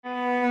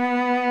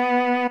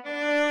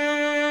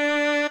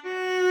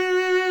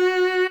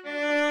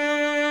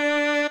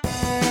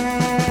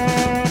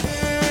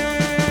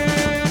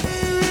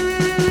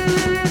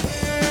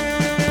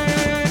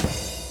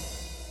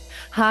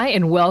Hi,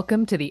 and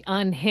welcome to the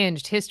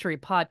Unhinged History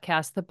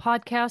Podcast, the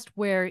podcast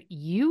where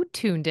you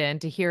tuned in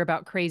to hear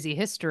about crazy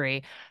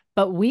history,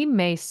 but we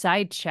may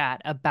side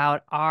chat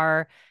about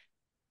our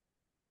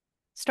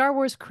Star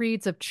Wars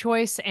creeds of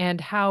choice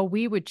and how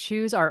we would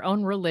choose our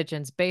own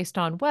religions based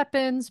on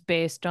weapons,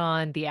 based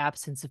on the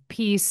absence of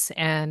peace,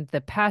 and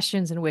the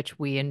passions in which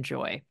we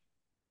enjoy.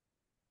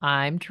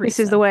 I'm This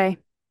is the Teresa. way.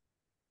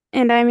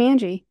 And I'm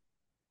Angie.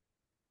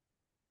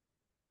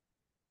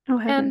 Oh,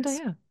 And heavens.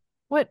 yeah,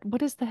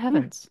 what is the Yeah.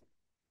 heavens?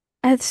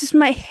 This is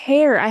my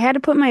hair. I had to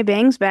put my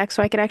bangs back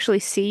so I could actually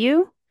see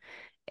you.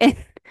 And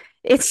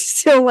it's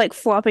still like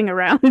flopping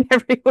around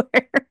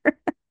everywhere.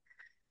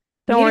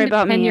 Don't worry Needing to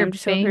about pin me. your I'm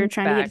just over here bangs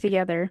trying to get it back.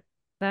 together.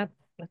 That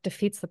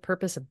defeats the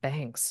purpose of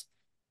bangs.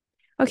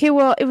 Okay,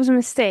 well, it was a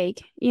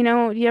mistake. Do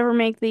you ever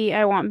make the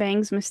I want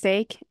bangs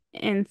mistake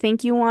and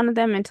think you wanted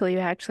them until you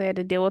actually had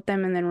to deal with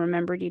them and then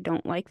remembered you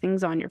don't like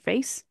things on your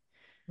face?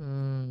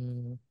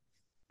 Hmm.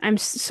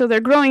 So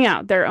they're growing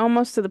out. They're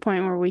almost to the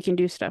point where we can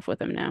do stuff with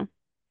them now.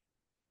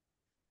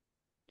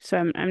 So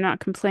I'm not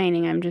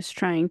complaining. I'm just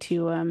trying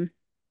to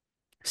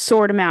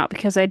sort them out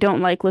because I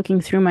don't like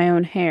looking through my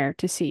own hair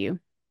to see you.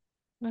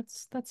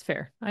 That's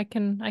fair. I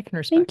can Thank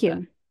respect that.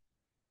 you.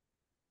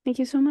 Thank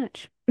you so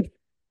much.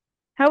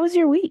 How was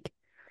your week?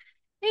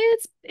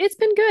 It's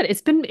been good.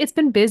 It's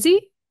been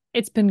busy.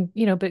 It's been,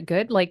 but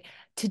good. Like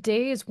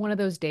today is one of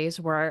those days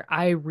where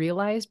I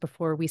realized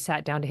before we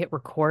sat down to hit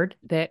record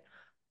that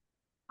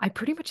I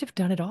pretty much have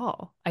done it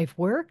all. I've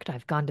worked,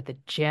 I've gone to the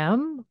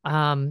gym.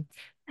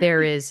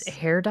 There is Nice.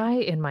 hair dye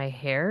in my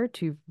hair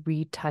to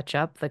retouch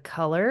up the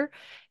color.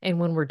 And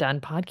when we're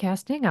done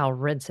podcasting, I'll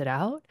rinse it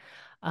out.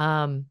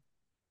 Um,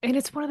 And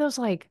it's one of those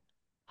like,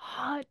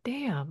 hot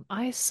damn,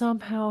 I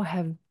somehow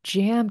have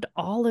jammed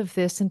all of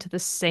this into the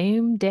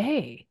same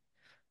day.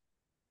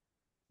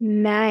 And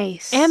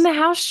Nice. the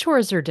house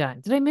chores are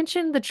done. Did I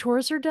mention the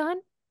chores are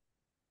done?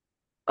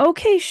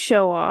 Okay,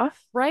 show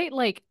off. Right?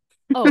 Like,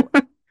 oh,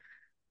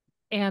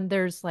 and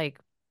there's like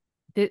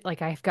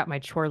I've got my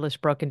chore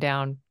list broken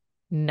down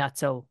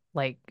nutso,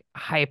 like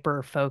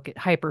hyper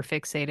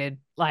fixated.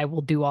 I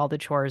will do all the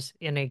chores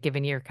in a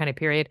given year kind of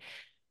period.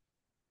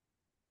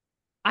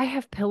 I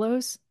have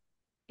pillows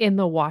in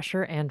the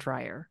washer and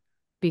dryer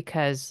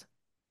because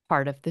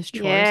part of this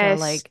chores are Yes.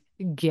 like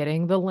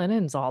getting the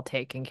linens all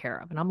taken care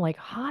of. And I'm like,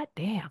 hot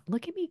damn,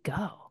 look at me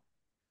go.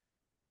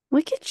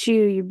 Look at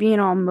you. You're being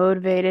all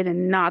motivated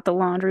and not the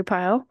laundry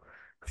pile.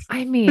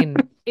 I mean,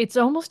 it's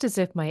almost as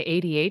if my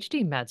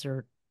ADHD meds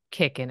are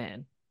kicking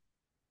in.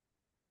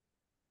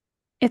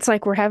 It's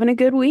like we're having a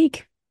good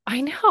week.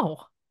 I know.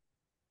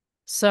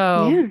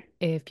 So Yeah.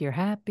 if you're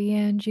happy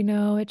and you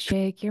know it,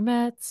 shake your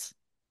meds.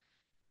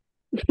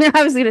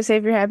 I was gonna say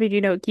if you're happy,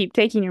 keep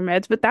taking your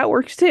meds, but that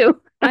works too.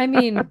 I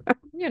mean,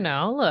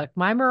 look,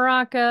 my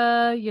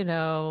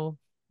maraca,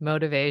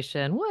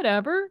 motivation,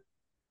 whatever.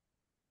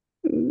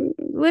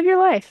 Live your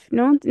life.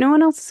 No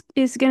one else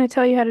is gonna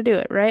tell you how to do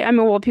it, right? I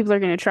mean, well, people are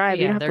gonna try, but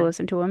you Yeah, don't have to they're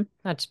listen to them.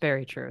 that's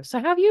very true. So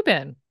how have you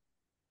been?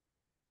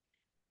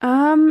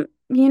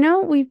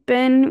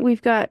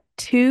 We've got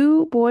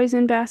two boys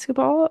in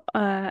basketball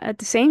at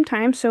the same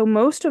time, so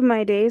most of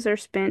my days are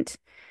spent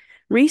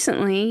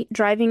recently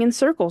driving in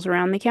circles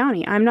around the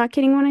county. I'm not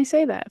kidding when I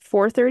say that.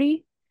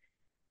 4:30,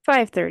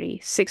 5:30,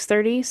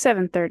 6:30,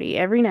 7:30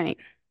 every night.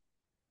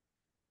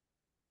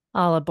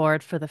 All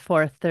aboard for the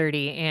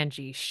 4:30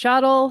 Angie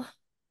shuttle.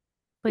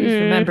 Please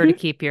remember to Mm-hmm.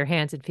 keep your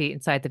hands and feet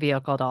inside the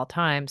vehicle at all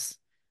times.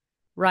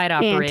 Ride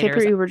And tip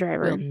your operators Uber will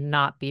driver.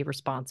 not be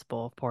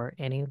responsible for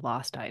any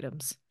lost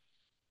items.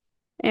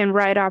 And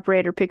ride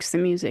operator picks the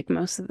music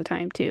most of the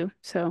time too.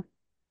 So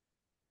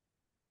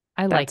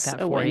I like that's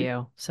that a for win.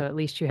 you. So at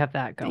least you have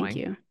that Thank going.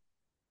 you.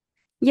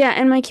 Yeah,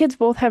 and my kids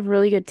both have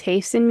really good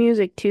taste in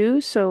music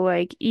too. So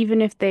like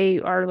even if they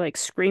are like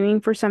screaming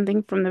for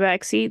something from the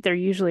back seat, they're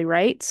usually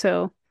right.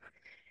 So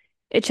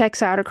it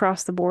checks out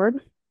across the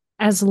board.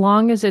 As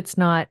long as it's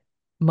not,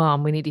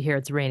 Mom, we need to hear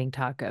it's raining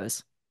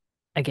tacos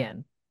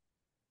again.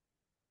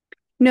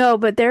 No,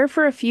 but there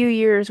for a few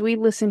years we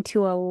listened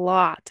to a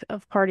lot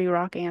of Party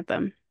Rock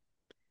Anthem.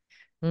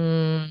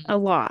 Mm, A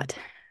lot.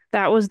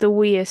 That was the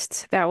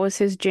weest. That was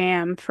his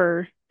jam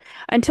for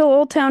until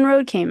Old Town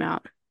Road came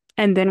out.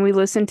 And then we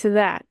listened to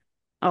that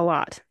a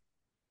lot.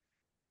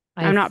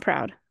 I I'm th not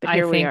proud, but I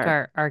here we think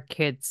are. our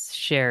kids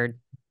shared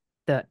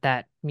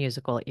that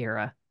musical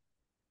era.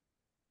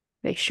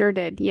 They sure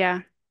did.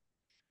 Yeah.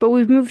 But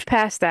we've moved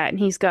past that and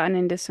he's gotten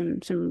into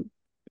some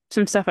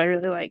stuff I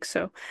really like.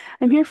 So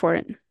I'm here for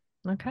it.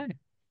 Okay.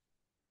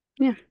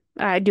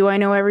 Yeah. Do I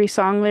know every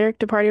song lyric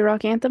to Party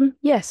Rock Anthem?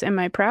 Yes. Am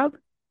I proud?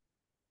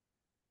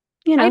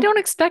 You I know. don't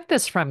expect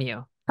this from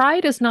you.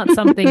 Pride is not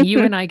something you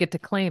and I get to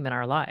claim in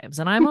our lives,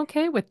 and I'm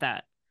okay with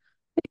that.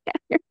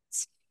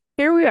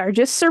 Here we are,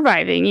 just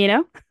surviving.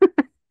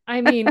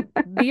 I mean,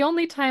 the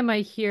only time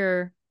I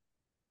hear,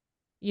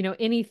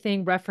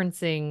 anything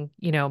referencing,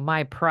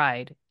 my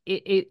pride,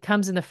 it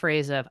comes in the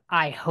phrase of,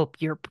 I hope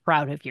you're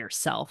proud of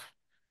yourself.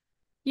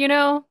 You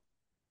know,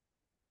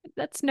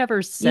 that's never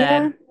Yeah.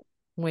 said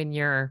when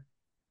you're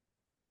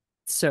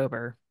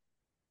sober.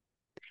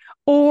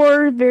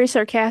 Or very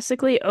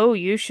sarcastically, oh,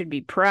 you should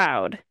be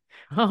proud.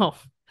 Oh,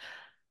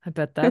 I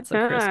bet that's a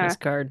Christmas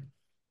card.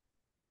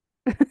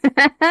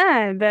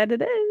 I bet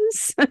it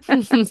is.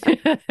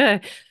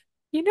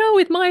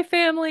 With my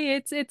family,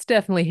 it's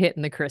definitely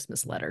hitting the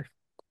Christmas letter.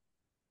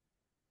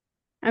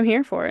 I'm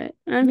here for it.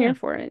 I'm Yeah. here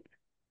for it.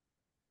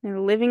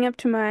 And living up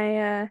to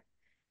my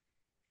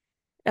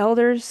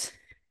elders'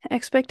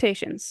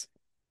 expectations.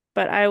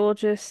 But I will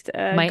just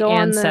My go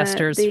on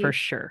ancestors for the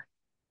sure.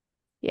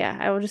 yeah,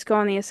 I will just go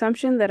on the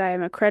assumption that I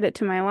am a credit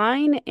to my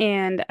line,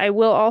 and I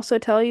will also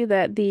tell you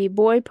that the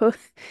boy po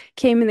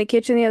came in the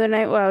kitchen the other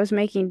night while I was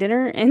making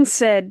dinner and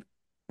said,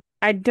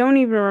 I don't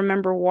even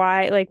remember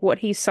why, like what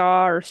he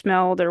saw or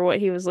smelled or what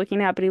he was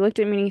looking at, but he looked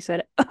at me and he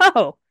said,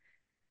 "Oh,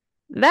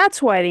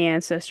 that's why the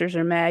ancestors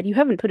are mad. You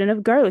haven't put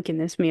enough garlic in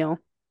this meal."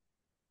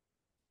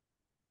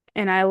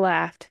 And I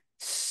laughed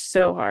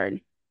so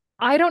hard.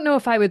 I don't know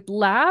if I would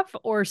laugh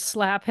or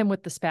slap him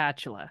with the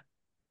spatula.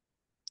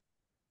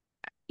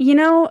 You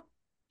know,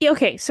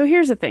 okay, so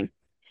here's the thing.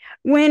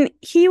 When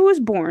he was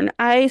born,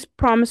 I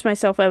promised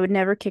myself I would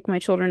never kick my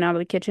children out of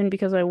the kitchen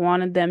because I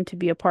wanted them to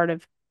be a part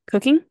of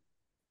cooking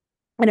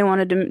and I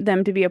wanted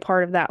them to be a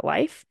part of that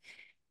life.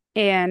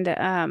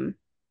 And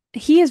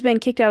he has been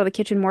kicked out of the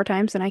kitchen more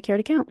times than I care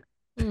to count.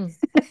 Mm,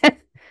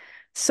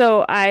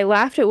 So I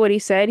laughed at what he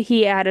said.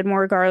 He added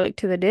more garlic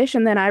to the dish,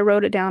 and then I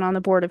wrote it down on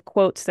the board of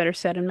quotes that are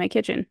said in my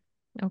kitchen.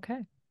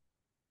 okay.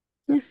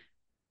 Yeah.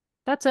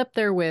 That's up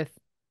there with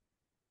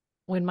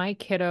when my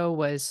kiddo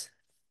was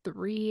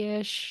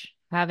 3-ish,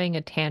 having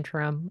a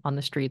tantrum on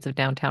the streets of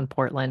downtown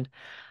Portland.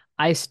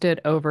 I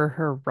stood over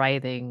her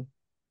writhing,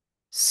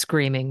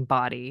 screaming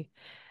body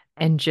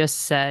and just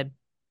said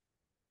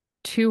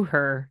to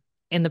her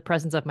in the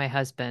presence of my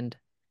husband,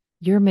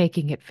 "You're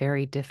making it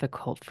very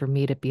difficult for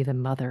me to be the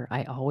mother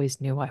I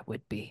always knew I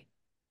would be."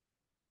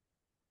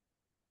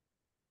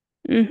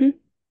 hmm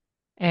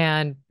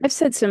And I've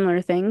said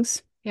similar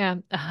things. yeah,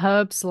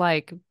 Hubs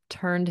like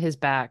turned his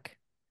back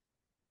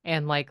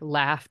and like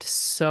laughed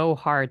so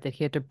hard that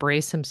he had to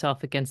brace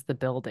himself against the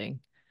building.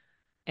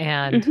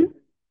 And hmm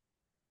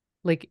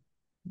like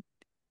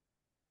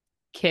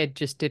kid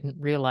just didn't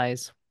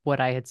realize what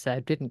I had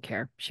said, didn't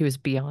care. She was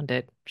beyond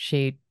it.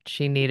 She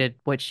needed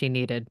what she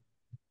needed.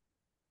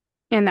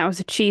 And that was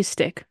a cheese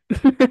stick.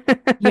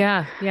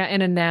 Yeah, yeah,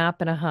 and a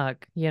nap and a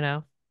hug.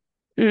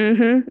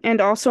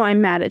 And also,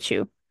 I'm mad at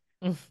you.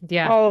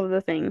 Yeah. All of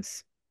the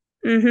things.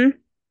 hmm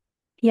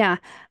Yeah.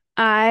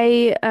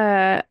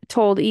 I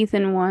told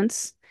Ethan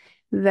once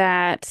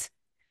that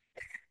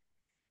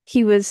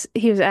he was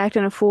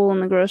acting a fool in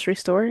the grocery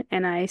store,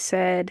 and I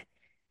said,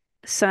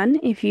 "Son,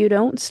 if you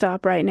don't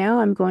stop right now,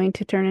 I'm going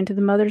to turn into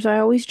the mothers I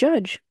always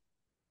judge."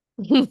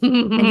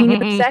 And he knew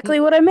exactly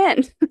what I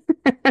meant.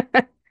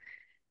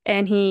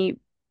 And he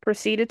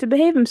proceeded to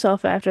behave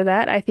himself after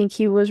that. I think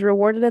he was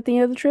rewarded at the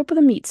end of the trip with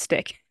a meat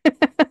stick.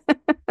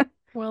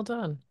 Well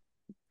done.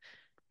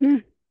 Yeah.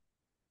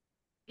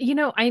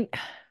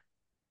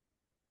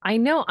 I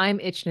know I'm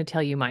itching to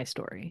tell you my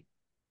story.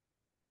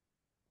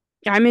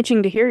 I'm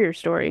itching to hear your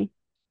story.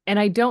 And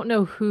I don't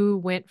know who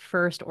went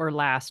first or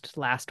last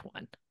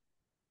one.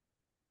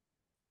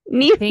 I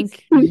Neither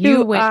think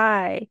you do went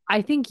I.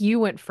 I think you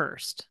went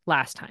first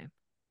last time.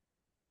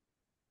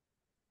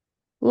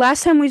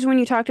 Last time was when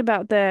you talked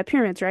about the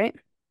pyramids, right?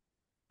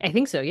 I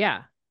think so,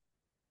 yeah.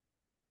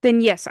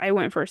 Then yes, I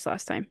went first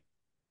last time.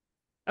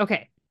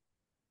 Okay.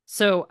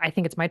 So I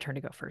think it's my turn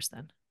to go first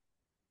then.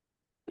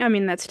 I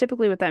mean, that's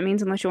typically what that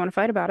means unless you want to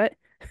fight about it.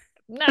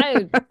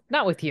 No,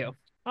 not with you.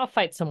 I'll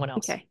fight someone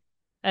else Okay.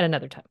 at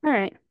another time. All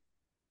right.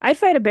 I'd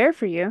fight a bear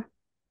for you,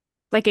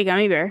 like a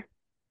gummy bear.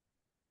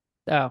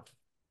 Oh,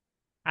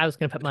 I was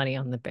gonna put money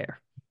on the bear.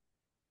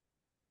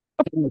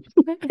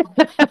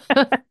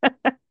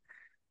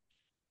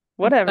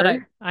 But I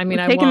Whatever. I mean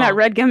I'm I taking that won't.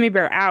 red gummy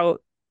bear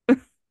out.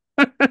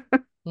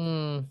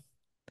 Hmm.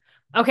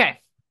 Okay.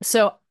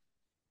 So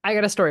I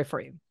got a story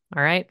for you.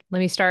 All right. Let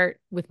me start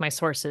with my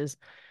sources.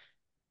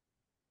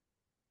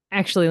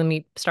 Actually, let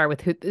me start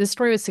with who this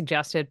story was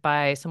suggested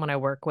by someone I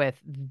work with.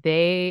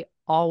 They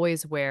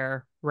always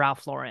wear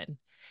Ralph Lauren.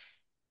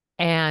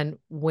 And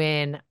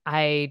when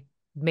I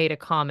made a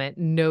comment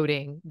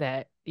noting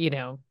that,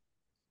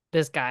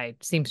 this guy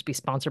seems to be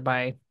sponsored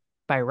by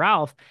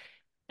Ralph,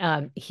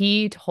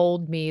 he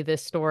told me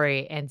this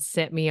story and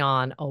sent me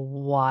on a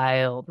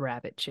wild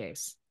rabbit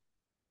chase.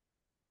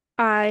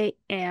 I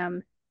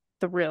am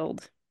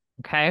thrilled.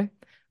 Okay.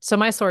 So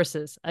my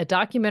sources, a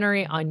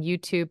documentary on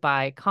YouTube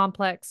by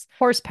Complex,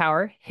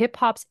 Horsepower, Hip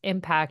Hop's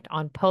Impact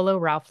on Polo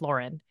Ralph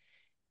Lauren,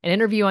 an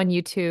interview on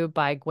YouTube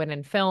by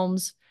Gwenin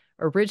Films,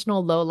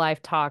 original Low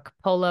Life Talk,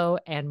 Polo,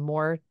 and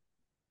more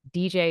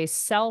DJ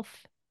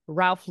Self,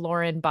 Ralph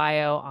Lauren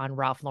bio on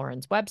Ralph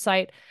Lauren's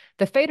website,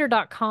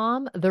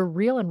 thefader.com, The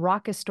Real and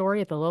Raucous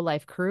Story of the Low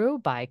Life Crew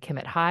by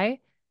Kimmit High,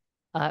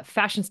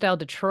 Fashion Style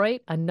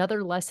Detroit,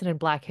 another lesson in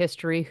Black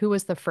history. Who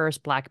was the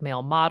first Black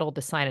male model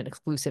to sign an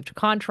exclusive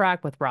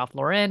contract with Ralph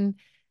Lauren?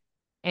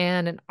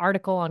 And an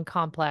article on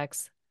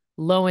Complex,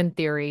 Low End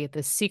Theory: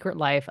 The Secret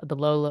Life of the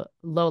Low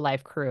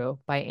Life Crew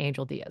by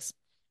Angel Diaz.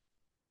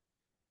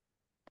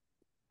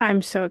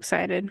 I'm so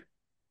excited.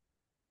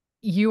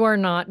 You are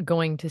not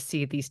going to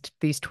see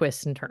these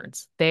twists and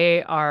turns.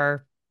 They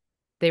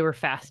were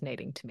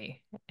fascinating to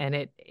me,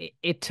 and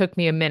it took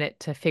me a minute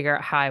to figure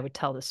out how I would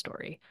tell the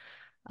story.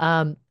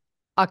 Um,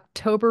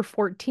 October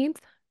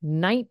 14th,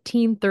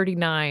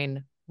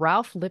 1939,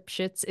 Ralph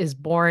Lipschitz is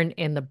born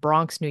in the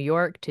Bronx, New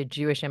York, to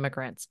Jewish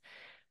immigrants.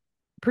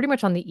 Pretty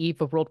much on the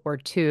eve of World War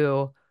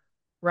II,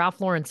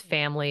 Ralph Lauren's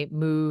family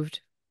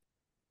moved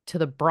to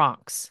the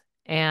Bronx.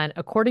 And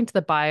according to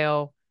the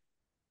bio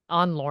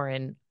on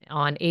Lauren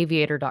on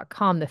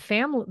aviator.com, the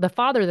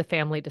father of the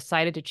family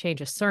decided to change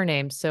his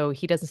surname so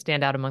he doesn't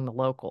stand out among the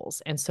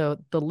locals. And so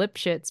the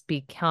Lipschitz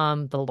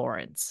become the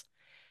Laurens.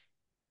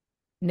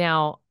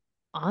 Now,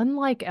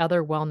 unlike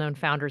other well-known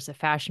founders of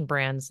fashion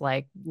brands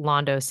like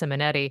Londo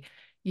Simonetti,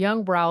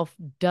 young Ralph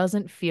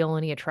doesn't feel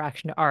any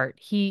attraction to art.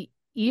 He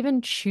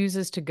even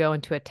chooses to go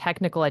into a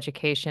technical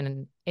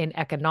education in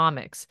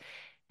economics,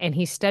 and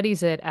he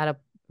studies it at a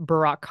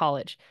Baruch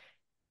college.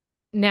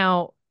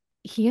 Now,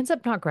 he ends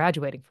up not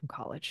graduating from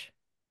college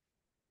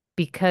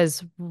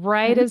because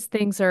right Okay. as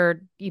things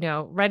are,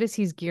 right as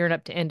he's gearing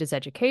up to end his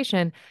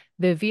education,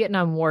 the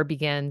Vietnam War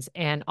begins,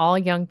 and all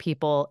young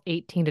people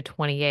 18 to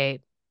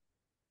 28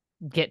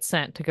 get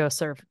sent to go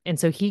serve. And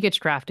so he gets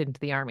drafted into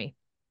the army.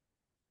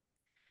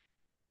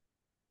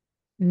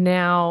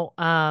 Now,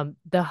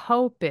 the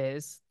hope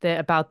is that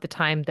about the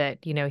time that,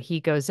 he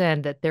goes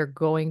in, that they're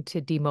going to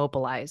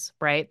demobilize,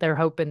 right? They're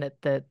hoping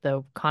that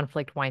the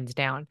conflict winds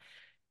down.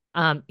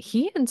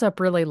 He ends up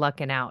really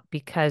lucking out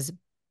because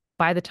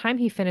by the time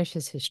he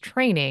finishes his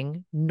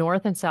training,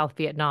 North and South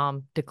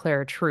Vietnam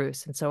declare a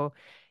truce. And so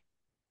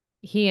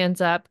he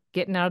ends up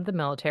getting out of the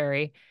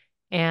military,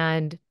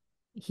 and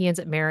he ends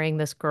up marrying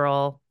this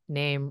girl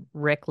named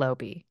Rick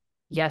Lobe.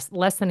 Yes,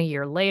 less than a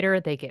year later,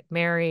 they get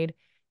married,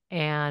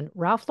 and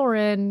Ralph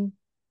Lauren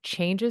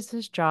changes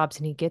his jobs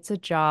and he gets a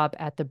job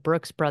at the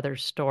Brooks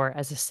Brothers store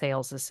as a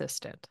sales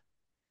assistant.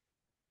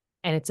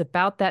 And it's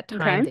about that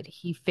time Okay. that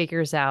he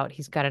figures out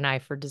he's got an eye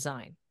for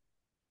design.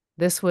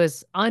 This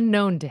was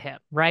unknown to him,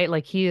 right?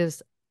 Like he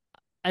is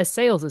a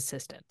sales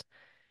assistant.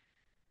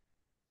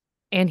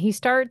 And he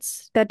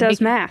starts That does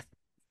making, math.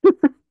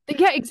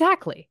 yeah,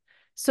 exactly.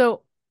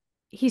 So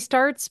he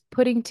starts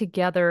putting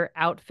together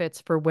outfits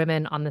for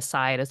women on the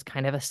side as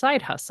kind of a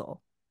side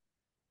hustle.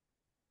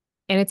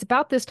 And it's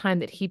about this time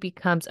that he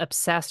becomes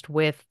obsessed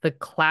with the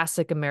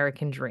classic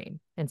American dream.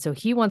 And so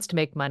he wants to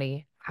make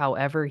money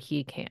however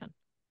he can.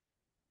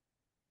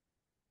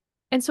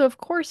 And so, of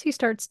course, he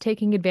starts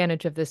taking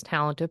advantage of this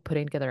talent of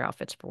putting together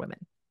outfits for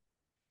women.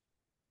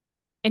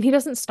 And he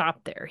doesn't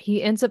stop there.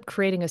 He ends up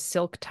creating a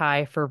silk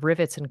tie for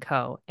Rivets and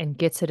Co. and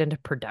gets it into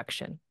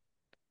production.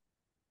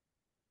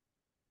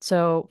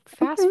 So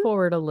fast Okay.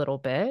 forward a little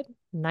bit,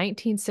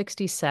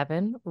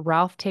 1967,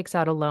 Ralph takes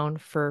out a loan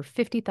for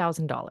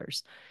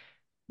 $50,000.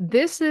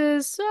 This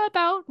is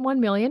about 1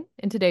 million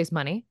in today's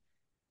money,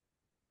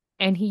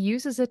 and he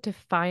uses it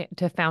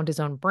to found his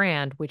own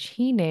brand, which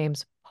he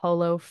names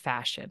Polo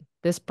Fashion.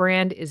 This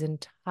brand is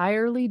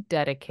entirely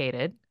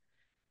dedicated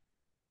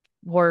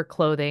for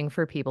clothing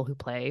for people who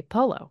play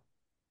polo.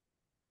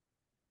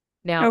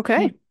 Now,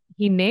 Okay.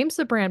 he names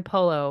the brand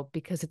Polo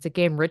because it's a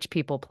game rich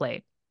people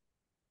play.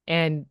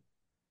 And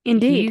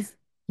Indeed.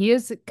 he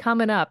is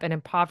coming up an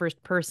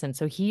impoverished person,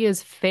 so he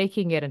is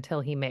faking it until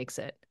he makes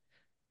it.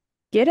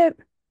 Get it?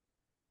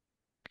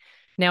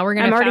 Now we're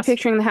gonna I'm already fast,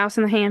 picturing the house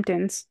in the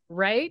Hamptons.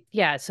 right?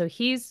 Yeah, so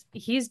he's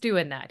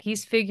doing that.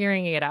 He's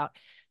figuring it out.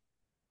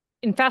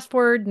 And fast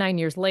forward 9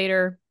 years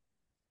later,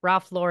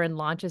 Ralph Lauren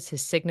launches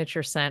his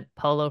signature scent,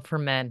 Polo for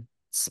Men.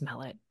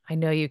 Smell it. I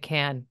know you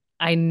can.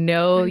 I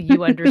know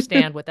you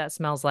understand what that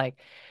smells like.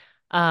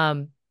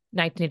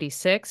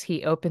 1986,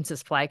 he opens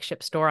his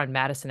flagship store on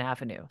Madison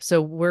Avenue.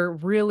 So we're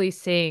really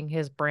seeing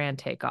his brand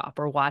take off.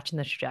 We're watching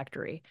the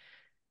trajectory.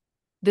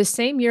 The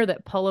same year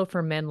that Polo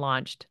for Men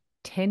launched,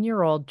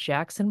 10-year-old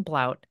Jackson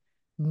Blount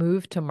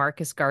moved to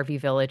Marcus Garvey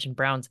Village in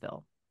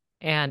Brownsville.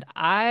 And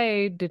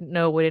I didn't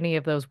know what any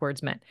of those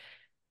words meant.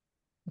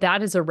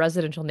 That is a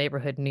residential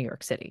neighborhood in New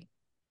York City.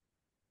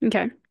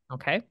 Okay.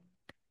 Okay.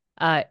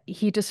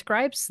 He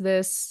describes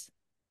this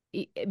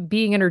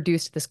being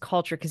introduced to this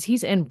culture because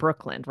he's in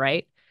Brooklyn,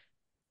 right?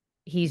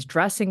 He's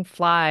dressing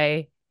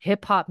fly,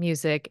 hip hop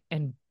music,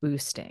 and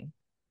boosting.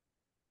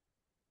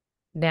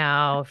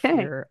 Now, if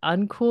Okay. you're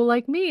uncool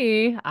like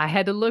me, I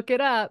had to look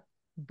it up.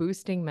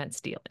 Boosting meant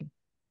stealing.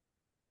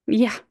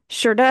 Yeah,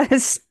 sure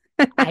does.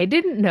 I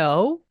didn't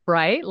know,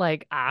 right?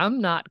 Like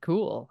I'm not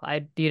cool.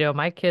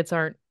 My kids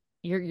aren't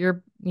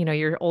your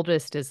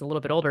oldest is a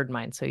little bit older than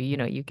mine, so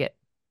you get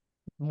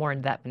more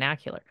into that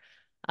vernacular.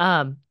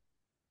 Um,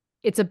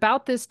 it's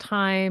about this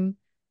time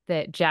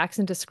that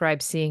Jackson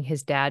describes seeing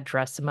his dad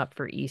dress him up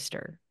for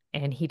Easter.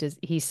 And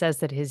he says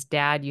that his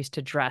dad used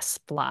to dress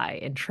fly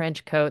in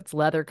trench coats,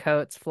 leather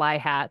coats, fly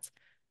hats.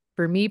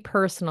 For me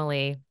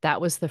personally,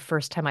 that was the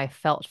first time I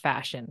felt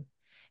fashion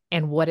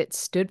and what it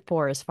stood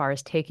for as far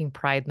as taking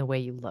pride in the way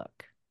you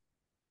look.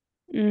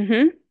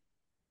 Mm-hmm.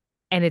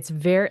 And it's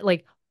very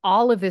like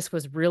all of this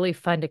was really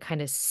fun to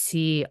kind of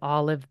see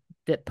all of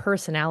the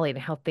personality and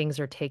how things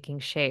are taking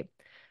shape.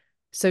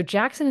 So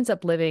Jackson ends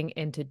up living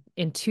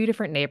in two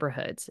different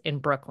neighborhoods in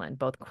Brooklyn,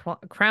 both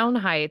Crown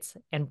Heights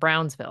and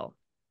Brownsville.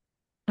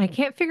 I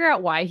can't figure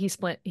out why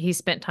he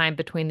spent time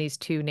between these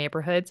two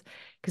neighborhoods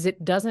because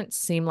it doesn't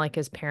seem like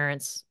his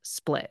parents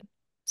split.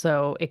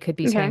 So it could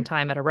be spending Okay.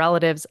 time at a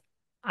relative's.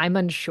 I'm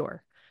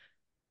unsure.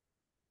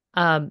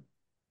 Um,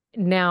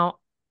 Now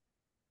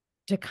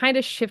to kind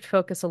of shift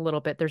focus a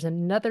little bit, there's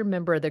another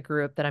member of the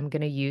group that I'm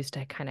going to use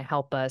to kind of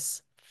help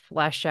us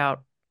flesh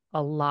out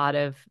a lot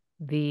of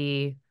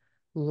the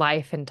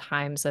life and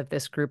times of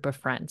this group of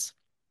friends.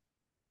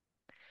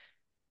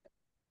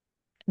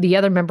 The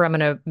other member I'm going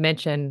to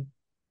mention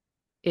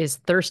is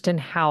Thurston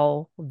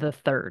Howell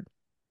III.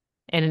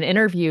 In an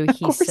interview, Of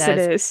he course it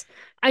says, is.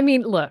 I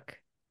mean, look,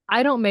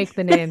 I don't make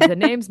the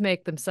names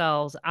make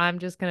themselves. I'm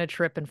just going to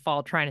trip and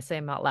fall trying to say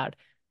them out loud.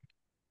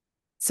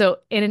 So,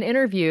 in an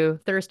interview,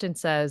 Thurston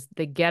says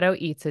the ghetto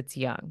eats its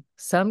young.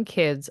 Some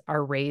kids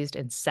are raised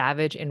in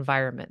savage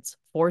environments,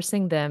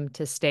 forcing them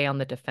to stay on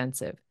the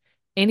defensive.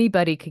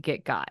 Anybody could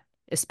get got,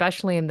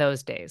 especially in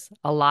those days.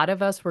 A lot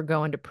of us were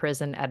going to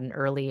prison at an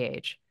early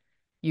age.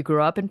 You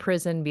grow up in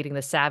prison meeting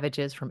the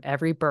savages from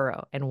every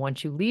borough, and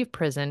once you leave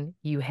prison,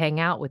 you hang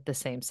out with the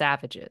same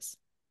savages.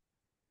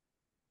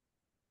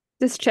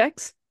 This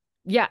checks.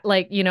 Yeah,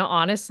 like,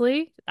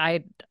 honestly,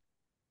 I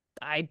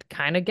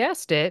kind of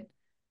guessed it.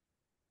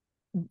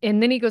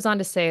 And then he goes on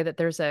to say that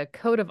there's a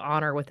code of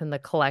honor within the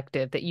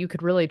collective that you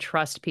could really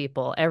trust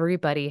people.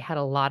 Everybody had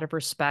a lot of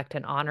respect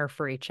and honor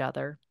for each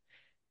other.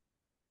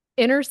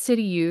 Inner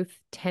city youth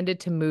tended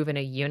to move in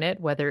a unit,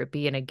 whether it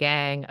be in a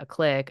gang, a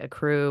clique, a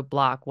crew,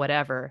 block,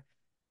 whatever.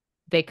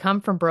 They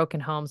come from broken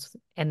homes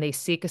and they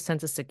seek a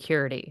sense of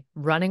security.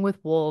 Running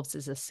with wolves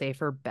is a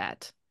safer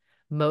bet.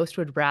 Most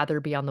would rather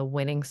be on the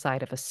winning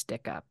side of a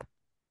stick up,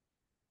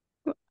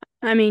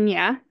 I mean,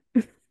 yeah.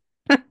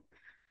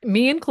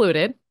 me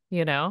included.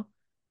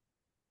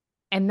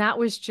 And that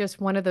was just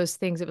one of those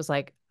things. It was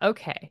like,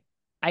 okay,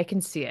 I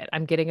can see it.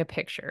 I'm getting a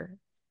picture.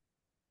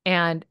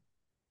 And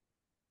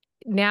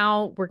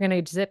now we're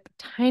going to zip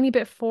a tiny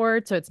bit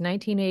forward. So it's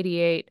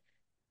 1988.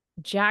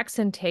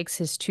 Jackson takes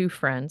his two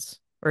friends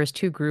or his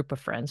two group of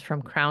friends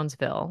from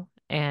Crownsville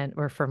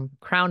or from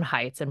Crown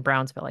Heights and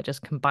Brownsville. I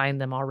just combined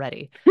them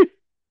already.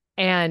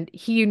 And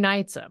he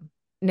unites them.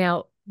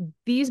 Now,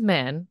 these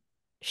men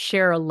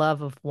share a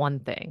love of one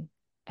thing,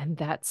 and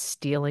that's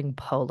stealing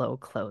polo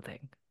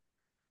clothing.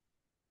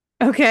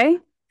 Okay.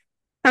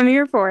 I'm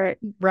here for it.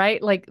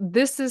 Right? Like,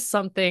 this is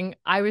something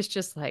I was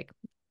just like,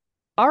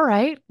 all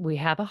right, we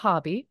have a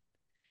hobby.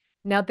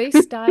 Now they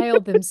style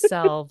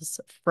themselves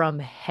from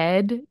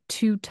head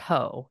to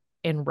toe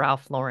in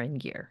Ralph Lauren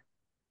gear.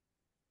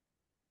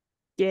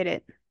 Get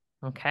it.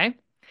 Okay.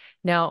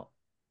 Now,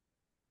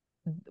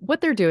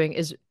 what they're doing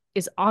is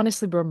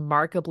honestly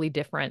remarkably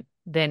different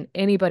than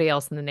anybody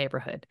else in the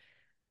neighborhood.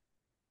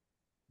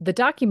 The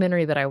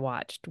documentary that I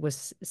watched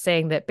was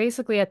saying that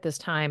basically at this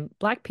time,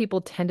 Black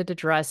people tended to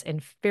dress in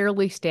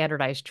fairly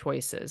standardized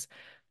choices.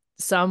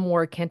 Some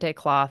wore kente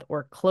cloth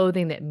or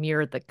clothing that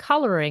mirrored the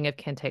coloring of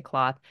kente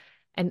cloth,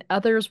 and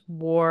others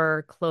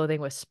wore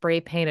clothing with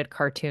spray painted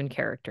cartoon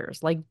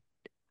characters. Like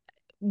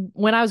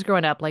when I was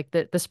growing up, like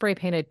the spray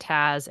painted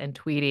Taz and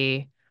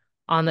Tweety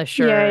on the Yeah,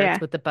 shirts yeah.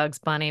 with the Bugs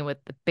Bunny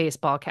with the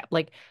baseball cap,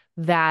 like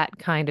that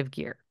kind of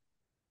gear.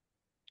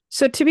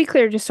 So to be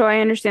clear, just so I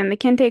understand, the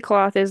kente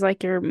cloth is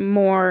like your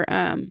more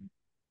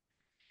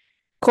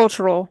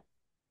cultural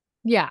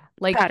Yeah,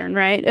 like pattern,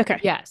 right? Okay.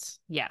 yes,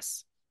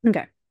 yes.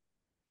 Okay.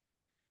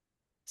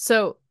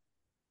 So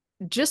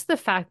just the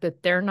fact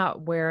that they're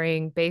not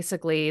wearing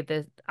basically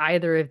the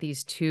either of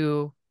these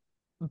two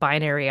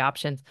binary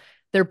options,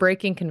 they're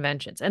breaking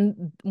conventions.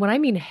 And when I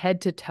mean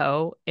head to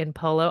toe in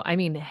polo, I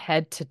mean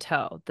head to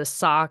toe, the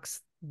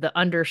socks, the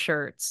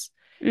undershirts,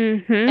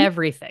 Mm-hmm.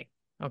 everything.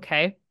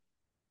 Okay.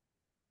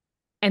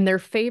 And they're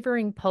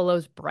favoring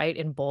Polo's bright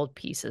and bold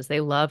pieces.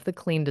 They love the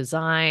clean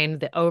design,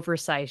 the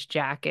oversized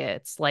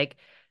jackets. Like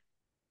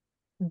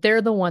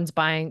they're the ones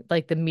buying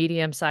like the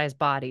medium-sized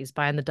bodies,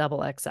 buying the double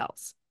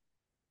XLs.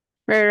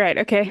 Right, right.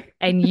 Okay.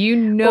 And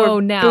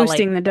Or now, like,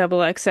 boosting the double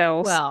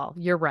XLs. well,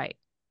 you're right.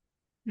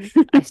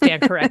 I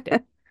stand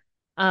corrected.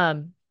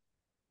 Um,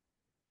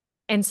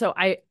 and so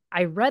I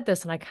read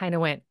this and I kind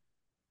of went,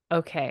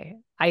 okay,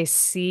 I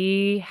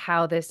see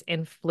how this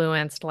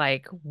influenced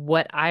like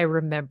what I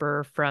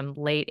remember from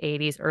late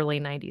 80s, early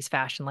 90s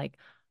fashion. Like,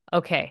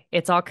 okay,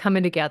 it's all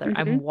coming together.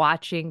 I'm Hmm.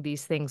 watching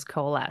these things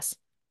coalesce.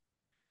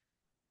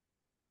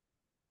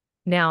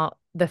 Now,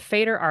 the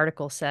Fader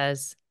article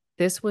says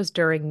this was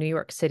during New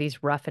York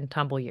City's rough and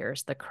tumble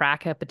years. The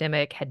crack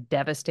epidemic had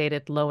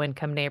devastated low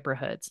income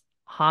neighborhoods.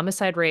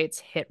 Homicide rates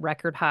hit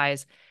record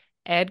highs.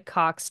 Ed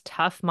Cox's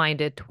tough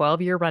minded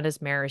 12-year run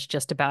as mayor is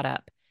just about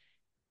up.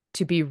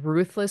 To be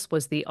ruthless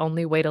was the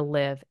only way to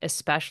live,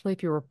 especially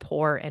if you were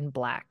poor and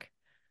black.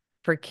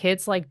 For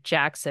kids like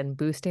Jackson,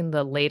 boosting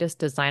the latest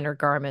designer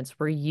garments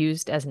were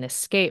used as an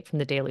escape from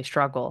the daily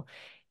struggle.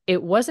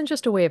 it wasn't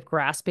just a way of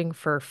grasping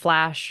for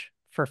flash,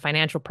 for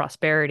financial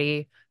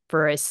prosperity,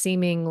 for a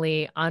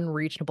seemingly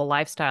unreachable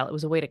lifestyle. It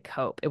was a way to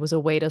cope. It was a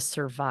way to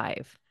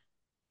survive.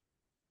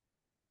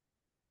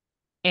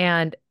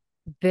 And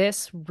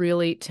this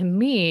really, to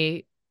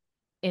me,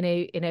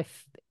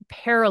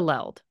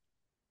 paralleled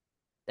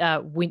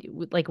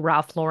like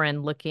Ralph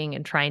Lauren looking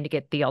and trying to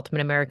get the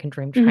ultimate American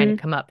dream, trying to Hmm.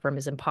 come up from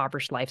his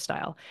impoverished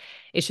lifestyle.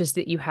 It's just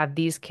that you have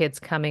these kids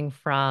coming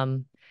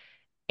from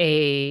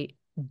a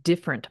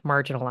different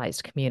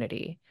marginalized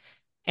community,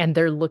 and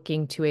they're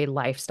looking to a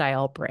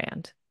lifestyle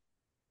brand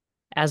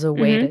as a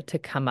way Hmm. to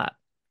come up.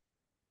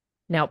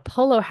 Now,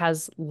 Polo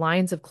has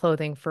lines of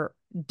clothing for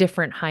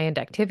different high-end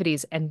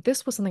activities, and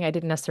this was something I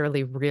didn't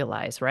necessarily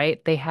realize,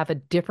 right? They have a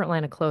different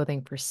line of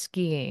clothing for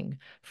skiing,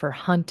 for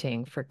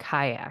hunting, for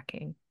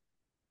kayaking.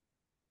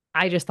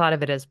 I just thought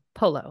of it as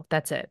Polo.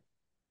 That's it.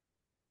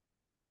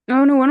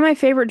 Oh no, one of my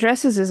favorite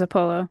dresses is a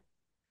polo.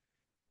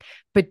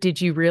 But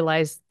did you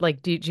realize,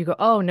 like, did you go,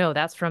 oh no,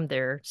 that's from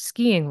their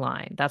skiing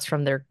line, that's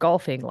from their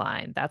golfing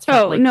line, that's from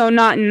Oh, like no,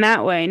 not in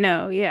that way.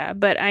 No, yeah,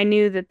 but I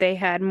knew that they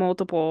had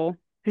multiple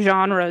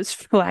genres,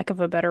 for lack of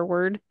a better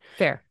word.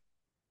 fair.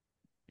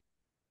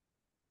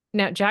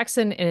 Now,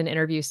 Jackson in an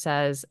interview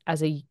says,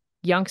 as a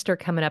youngster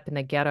coming up in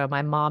the ghetto,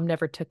 my mom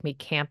never took me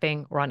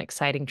camping or on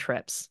exciting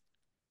trips.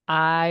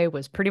 I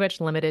was pretty much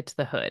limited to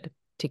the hood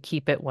to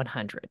keep it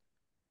 100.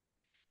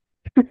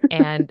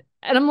 And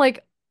I'm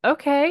like,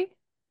 okay,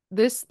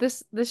 this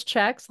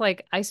checks.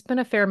 Like I spent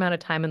a fair amount of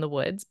time in the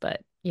woods,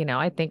 but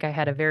I think I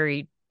had a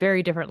very,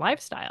 very different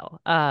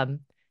lifestyle.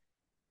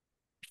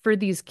 For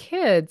these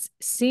kids,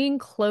 seeing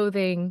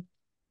clothing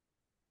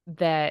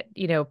that,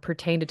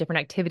 pertain to different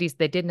activities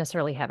they didn't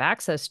necessarily have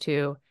access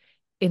to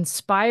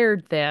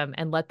inspired them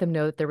and let them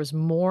know that there was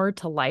more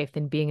to life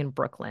than being in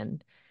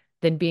Brooklyn,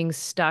 than being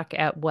stuck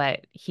at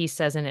what he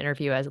says in an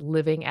interview as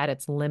living at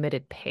its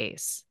limited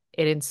pace.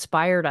 It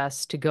inspired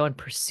us to go and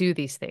pursue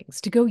these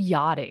things, to go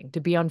yachting, to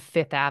be on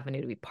Fifth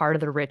Avenue, to be part of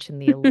the rich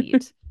and the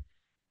elite.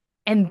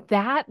 And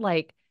that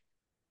like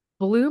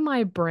blew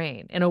my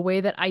brain in a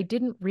way that I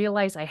didn't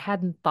realize I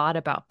hadn't thought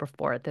about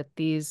before, that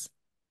these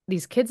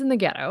kids in the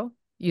ghetto,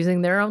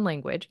 using their own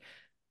language,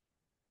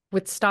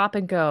 would stop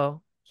and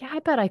go, yeah, I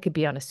bet I could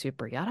be on a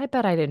super yacht. I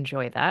bet I'd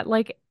enjoy that.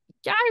 Like,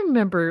 yeah, I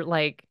remember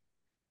like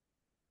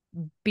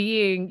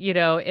being,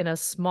 in a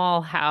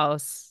small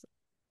house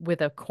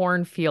with a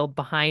cornfield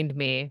behind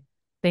me,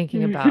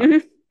 thinking about,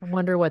 Mhm. I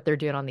wonder what they're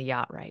doing on the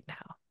yacht right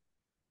now.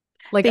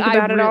 Like, Think I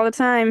about it real all the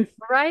time.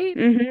 right?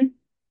 Hmm.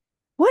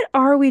 What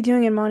are we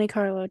doing in Monte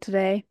Carlo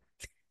today?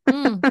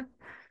 Mm,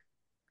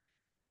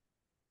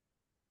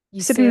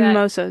 you say Sipping that,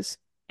 mimosas.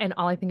 and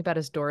all I think about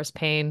is Doris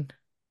Payne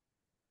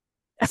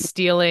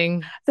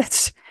stealing.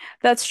 That's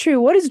that's true.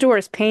 What is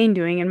Doris Payne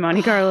doing in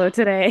Monte Carlo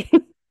today?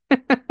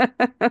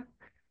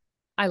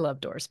 I love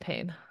Doris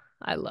Payne.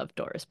 I love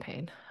Doris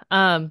Payne.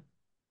 Um,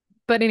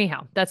 but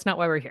anyhow, that's not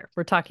why we're here.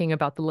 We're talking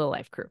about the Little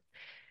Life crew.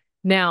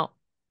 Now,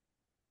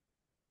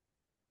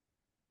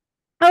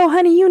 Oh,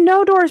 honey, you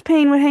know Doris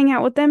Payne would hang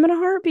out with them in a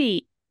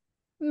heartbeat.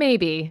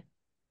 maybe, I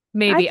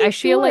maybe think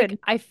she would.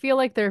 I feel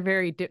like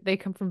they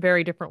come from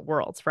very different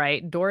worlds,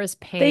 right? Doris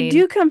They Payne,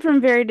 do come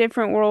from very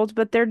different worlds,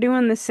 but they're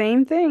doing the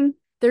same thing.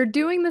 they're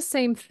doing the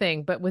same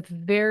thing, but with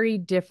very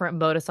different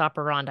modus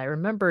operandi.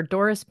 Remember,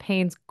 Doris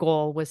Payne's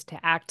goal was to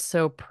act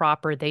so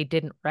proper they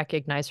didn't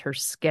recognize her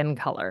skin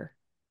color.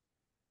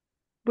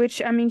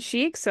 Which, I mean,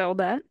 she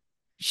excelled at.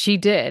 She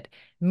did.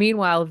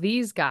 Meanwhile,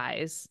 these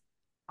guys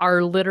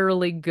are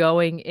literally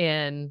going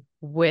in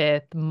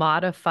with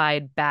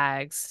modified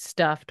bags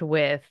stuffed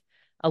with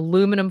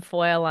aluminum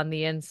foil on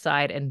the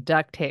inside and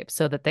duct tape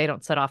so that they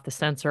don't set off the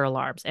sensor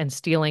alarms, and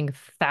stealing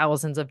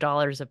thousands of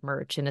dollars of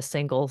merch in a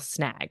single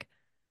snag.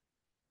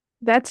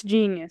 That's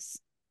genius.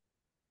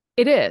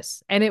 It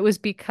is. And it was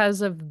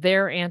because of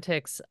their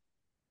antics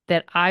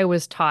that I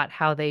was taught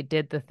how they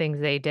did the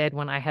things they did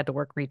when I had to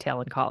work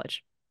retail in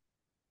college.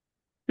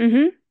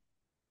 Mm-hmm.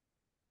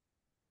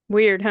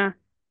 Weird, huh?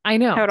 I How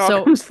know. it all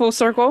So comes full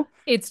circle.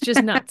 it's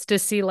just nuts to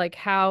see like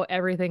how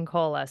everything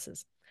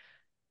coalesces.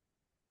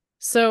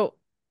 So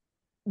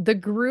the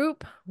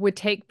group would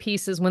take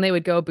pieces when they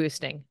would go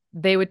boosting.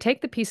 They would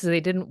take the pieces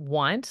they didn't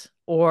want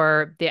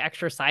or the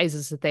extra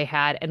sizes that they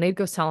had, and they'd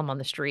go sell them on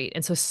the street.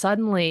 And so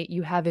suddenly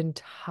you have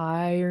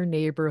entire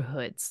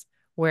neighborhoods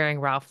wearing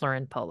Ralph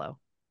Lauren polo.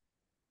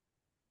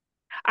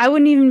 I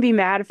wouldn't even be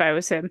mad if I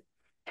was him.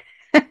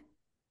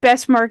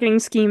 Best marketing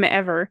scheme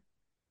ever.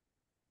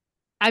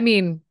 I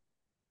mean,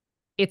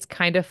 it's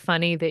kind of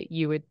funny that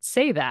you would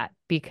say that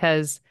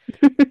because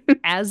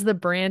as the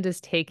brand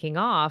is taking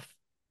off,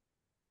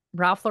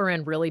 Ralph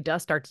Lauren really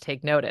does start to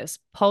take notice.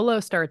 Polo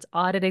starts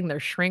auditing their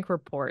shrink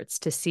reports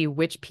to see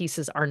which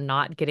pieces are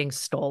not getting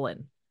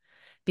stolen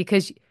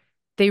because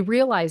they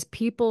realize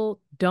people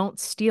don't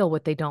steal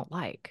what they don't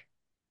like.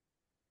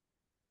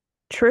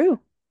 True.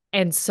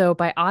 And so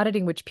by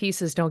auditing which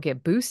pieces don't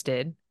get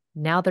boosted,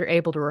 now they're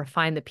able to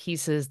refine the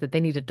pieces that they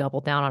need to double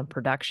down on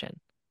production.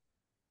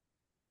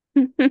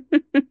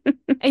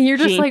 And you're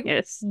just like,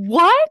 Genius.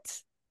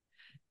 what?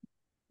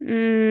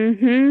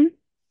 Mm-hmm.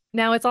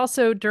 Now, it's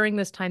also during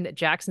this time that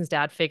Jackson's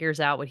dad figures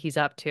out what he's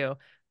up to,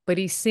 but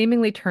he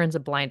seemingly turns a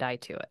blind eye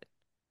to it.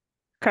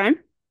 Okay.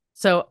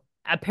 So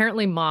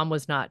apparently mom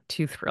was not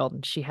too thrilled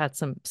and she had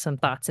some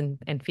thoughts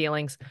and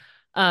feelings.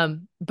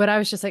 But I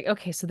was just like,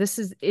 okay, so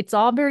it's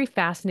all very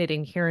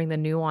fascinating hearing the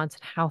nuance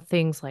and how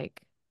things like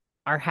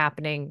are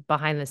happening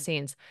behind the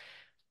scenes.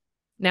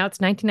 Now it's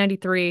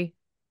 1993.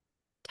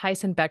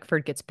 Tyson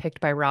Beckford gets picked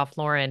by Ralph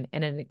Lauren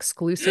in an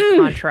exclusive Mm.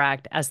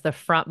 contract as the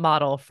front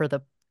model for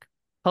the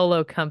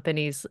Polo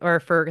companies or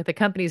for the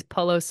company's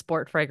Polo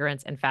sport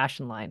fragrance and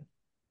fashion line.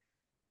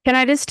 Can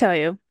I just tell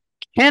you?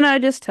 Can I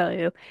just tell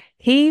you?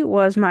 He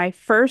was my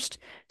first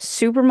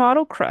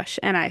supermodel crush,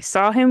 and I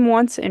saw him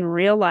once in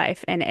real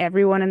life, and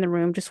everyone in the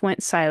room just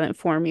went silent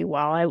for me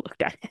while I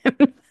looked at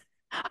him.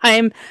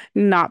 I'm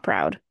not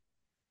proud,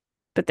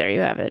 but there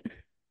you have it.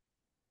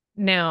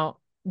 Now,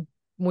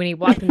 when he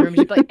walked in the room,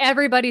 she'd be like,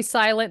 everybody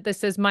silent.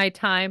 This is my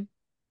time.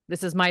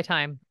 This is my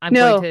time. I'm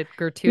going No, to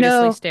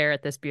gratuitously no. stare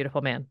at this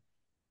beautiful man.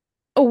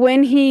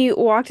 When he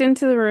walked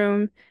into the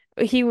room,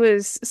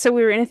 so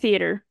we were in a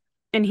theater,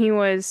 and he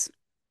was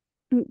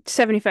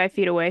 75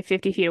 feet away,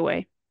 50 feet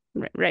away,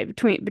 right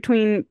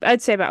between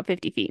I'd say about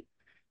 50 feet.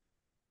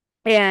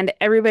 And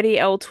everybody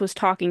else was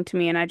talking to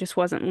me and I just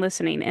wasn't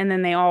listening. And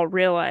then they all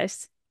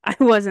realized I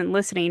wasn't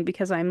listening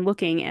because I'm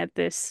looking at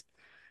this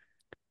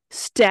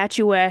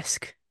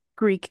statuesque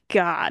Greek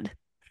god.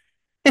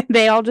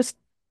 They all just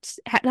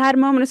had a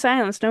moment of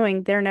silence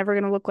knowing they're never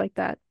going to look like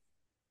that.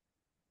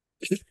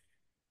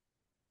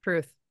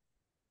 Truth.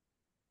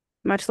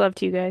 Much love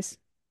to you guys.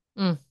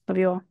 Mm. Love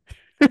you all.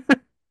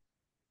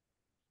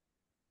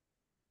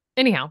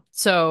 Anyhow,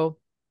 so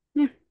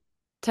Yeah.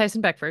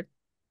 Tyson Beckford,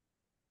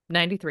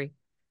 93.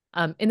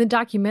 In the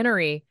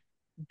documentary,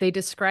 they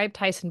describe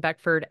Tyson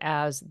Beckford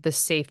as the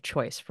safe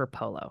choice for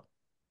polo.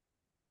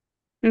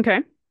 Okay.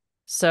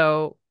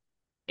 So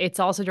it's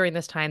also during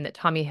this time that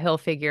Tommy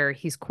Hilfiger,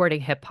 he's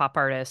courting hip hop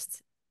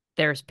artists.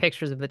 There's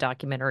pictures of the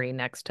documentary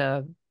next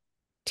to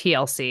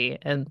TLC,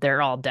 and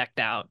they're all decked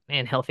out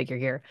in Hilfiger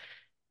gear.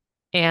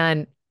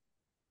 And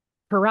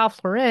for Ralph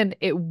Lauren,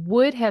 it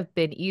would have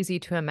been easy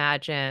to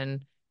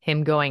imagine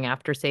him going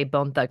after, say,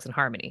 Bone Thugs and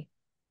Harmony.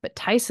 But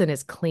Tyson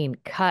is clean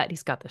cut.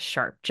 He's got the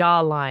sharp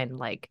jawline,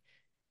 like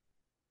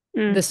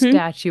the Hmm.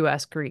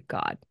 statuesque Greek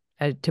god,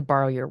 to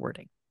borrow your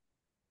wording.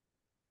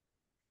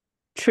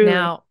 Truly.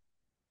 Now,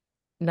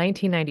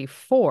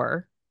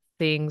 1994,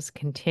 things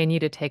continue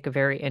to take a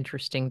very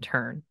interesting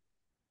turn.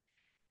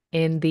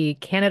 In the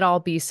Can It All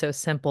Be So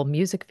Simple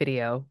music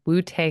video,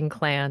 Wu-Tang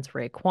Clan's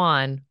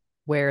Raekwon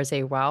wears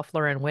a Ralph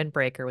Lauren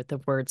windbreaker with the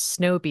words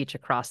Snow Beach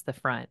across the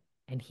front.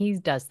 And he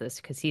does this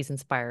because he's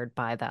inspired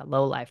by that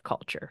low life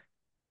culture.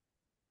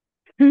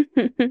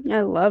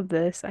 I love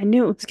this. I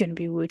knew it was going to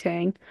be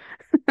Wu-Tang.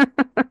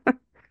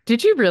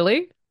 Did you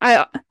really?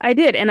 I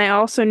did, and I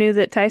also knew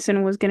that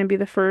Tyson was going to be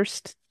the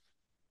first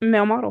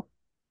male model.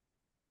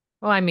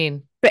 Well, I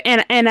mean, But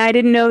and I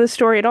didn't know the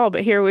story at all,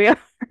 but here we are.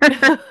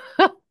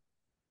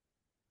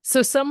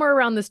 so somewhere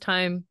around this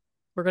time,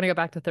 we're going to go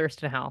back to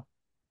Thurston Howell.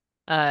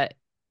 Uh,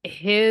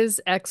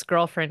 his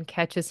ex-girlfriend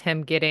catches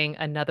him getting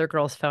another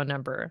girl's phone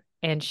number,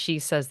 and she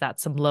says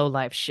that's some low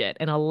life shit.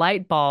 And a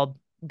light bulb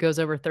goes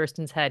over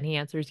Thurston's head, and he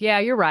answers, "Yeah,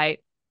 you're right.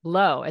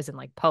 Low, as in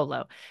like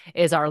polo,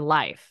 is our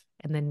life."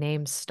 And the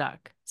name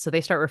stuck. So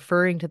they start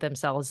referring to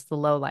themselves as the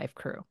low life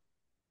crew.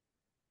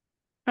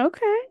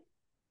 Okay.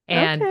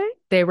 And Okay.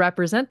 they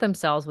represent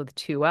themselves with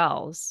two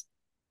L's.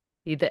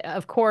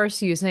 Of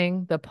course,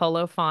 using the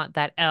polo font,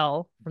 that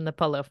L from the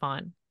polo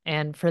font.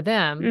 And for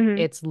them, Hmm.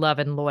 it's love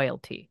and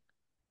loyalty,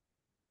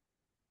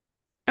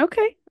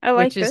 Okay. I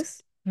which like is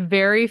this.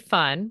 very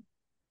fun.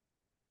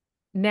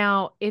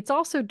 Now, it's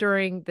also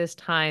during this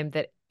time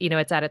that,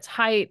 it's at its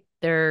height.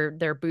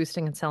 They're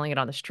boosting and selling it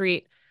on the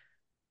street.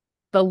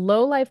 The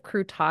Low Life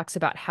crew talks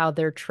about how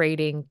they're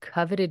trading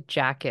coveted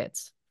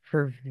jackets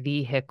for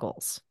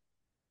vehicles.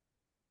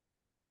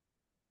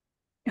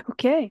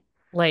 Okay.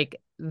 Like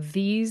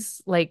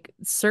these, like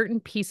certain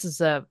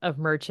pieces of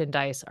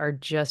merchandise are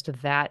just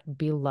that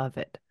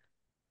beloved.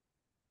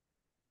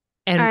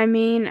 And I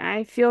mean,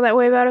 I feel that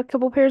way about a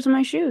couple pairs of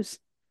my shoes.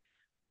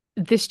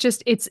 this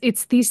just it's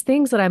these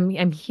things that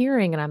I'm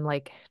hearing and I'm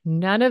like,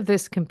 none of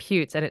this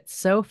computes. And it's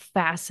so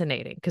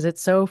fascinating because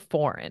it's so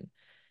foreign.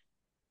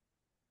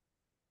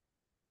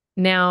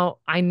 Now,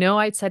 I know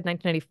I said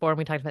 1994 when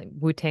we talked about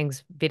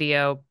Wu-Tang's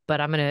video, but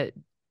I'm gonna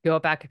go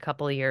back a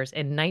couple of years.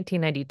 In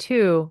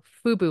 1992,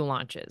 Fubu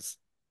launches.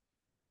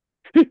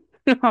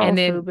 Oh, And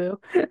then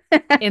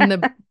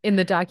FUBU. in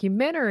the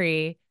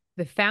documentary,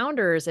 the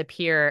founders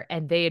appear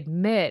and they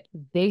admit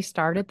they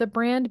started the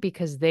brand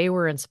because they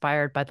were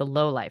inspired by the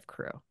Low Life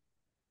crew.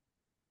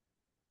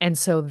 And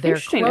so their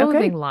Interesting. Okay.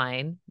 clothing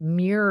line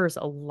mirrors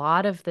a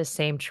lot of the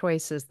same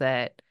choices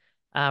that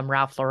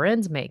Ralph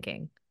Lauren's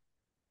making.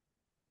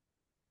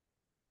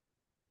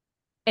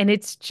 And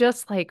it's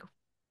just like,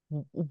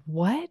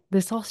 what?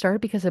 This all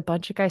started because a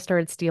bunch of guys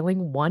started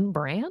stealing one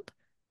brand?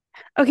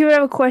 Okay, but I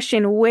have a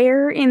question.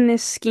 Where in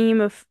this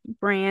scheme of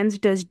brands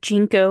does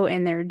Jinko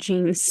and their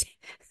jeans?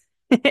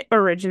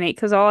 originate?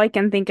 Because all I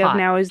can think of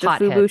now is the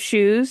FUBU Hotheads,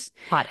 shoes.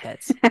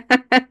 hotheads.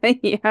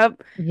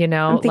 Yep. You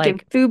know, I'm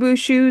thinking like, FUBU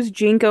shoes,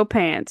 Jinko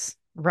pants.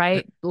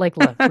 right? Like,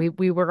 look,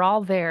 we were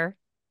all there.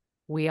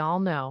 We all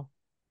know.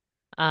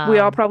 We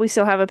all Um, probably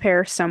still have a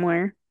pair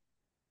somewhere.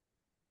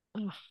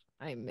 ugh,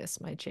 I miss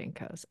my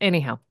Jinkos.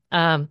 Anyhow,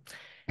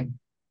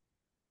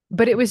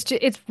 but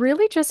it's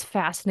really just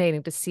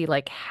fascinating to see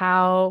like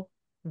how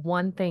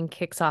one thing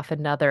kicks off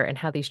another and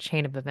how these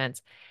chain of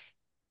events.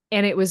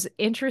 And it was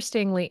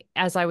interestingly,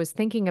 as I was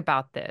thinking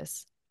about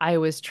this, I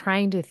was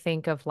trying to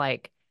think of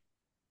like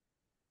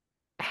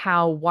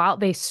how while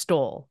they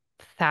stole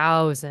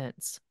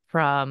thousands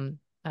from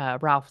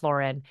Ralph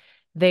Lauren,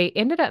 they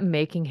ended up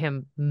making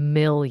him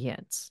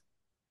millions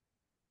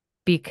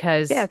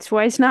Yeah, because, that's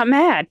why it's not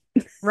mad.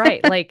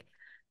 right, like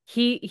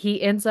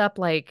he ends up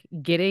like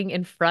getting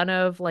in front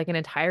of like an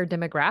entire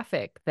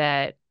demographic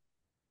that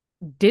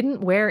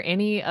didn't wear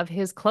any of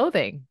his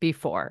clothing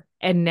before,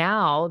 and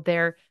now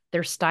they're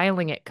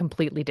styling it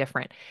completely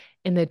different.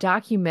 In the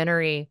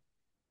documentary,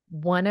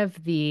 one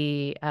of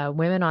the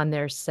women on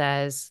there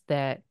says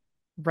that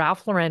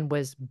Ralph Lauren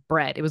was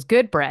bread. It was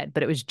good bread,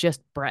 but it was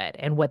just bread.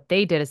 And what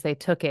they did is they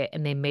took it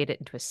and they made it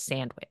into a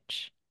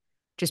sandwich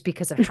just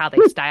because of how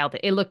they styled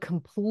it. It looked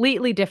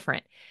completely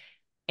different.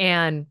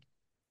 And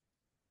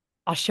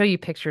I'll show you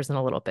pictures in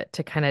a little bit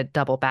to kind of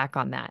double back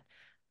on that.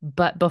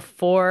 But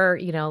before,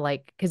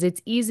 like, because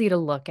it's easy to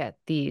look at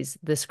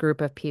this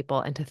group of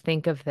people and to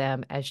think of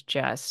them as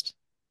just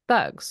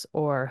thugs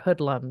or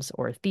hoodlums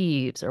or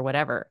thieves or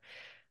whatever.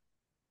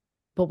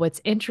 But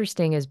what's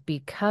interesting is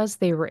because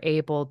they were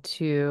able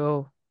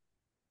to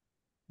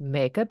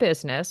make a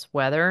business,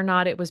 whether or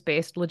not it was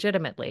based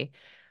legitimately,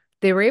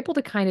 they were able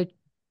to kind of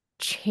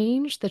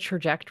change the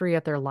trajectory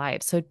of their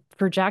lives. So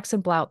for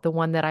Jackson Blount, the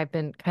one that I've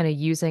been kind of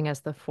using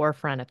as the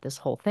forefront of this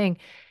whole thing,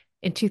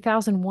 in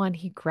 2001,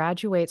 he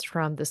graduates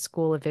from the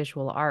School of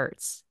Visual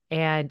Arts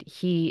and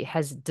he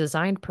has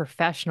designed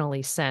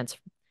professionally since.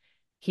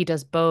 He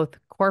does both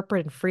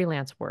corporate and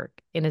freelance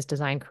work in his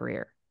design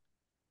career.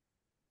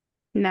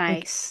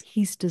 Like Nice.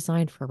 he's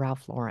designed for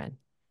Ralph Lauren.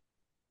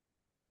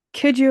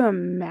 Could you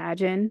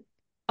imagine?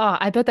 Oh,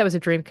 I bet that was a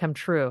dream come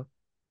true.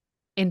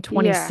 In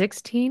Yeah.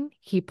 2016,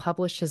 he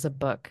publishes a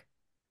book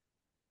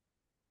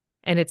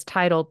and it's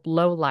titled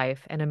Low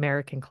Life, an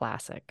American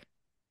Classic.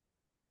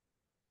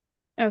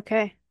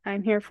 Okay.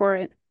 I'm here for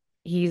it.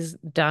 He's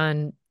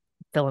done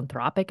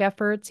philanthropic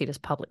efforts, he does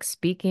public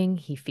speaking,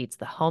 he feeds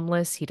the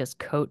homeless, he does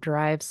coat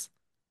drives.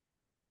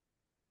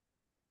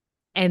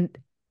 And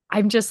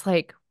I'm just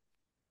like,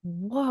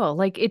 whoa,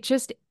 like it's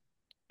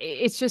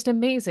just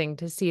amazing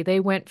to see. They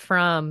went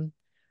from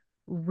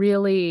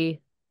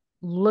really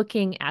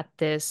looking at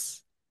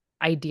this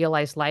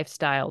idealized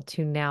lifestyle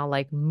to now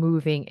like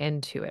moving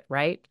into it,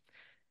 right?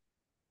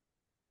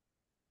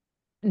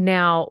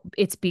 Now,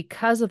 it's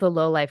because of the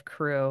Low Life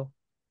crew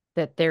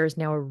that there is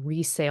now a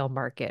resale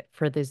market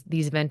for these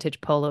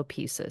vintage polo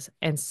pieces.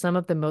 And some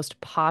of the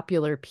most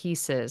popular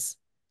pieces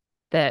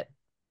that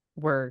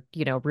were,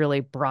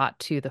 really brought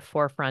to the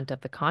forefront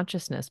of the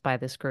consciousness by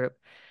this group,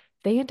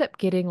 they end up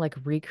getting like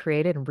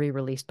recreated and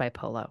re-released by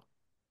Polo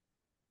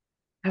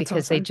That's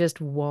because they awesome.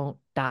 just won't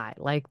die.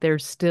 Like they're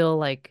still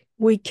like,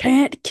 We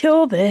can't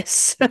kill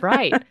this.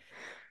 right.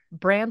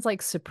 Brands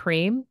like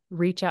Supreme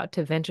reach out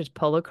to vintage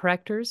polo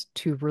collectors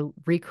to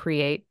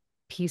recreate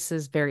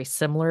pieces very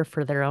similar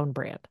for their own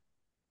brand,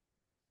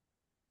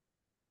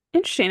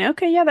 Interesting.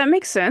 Okay, yeah, that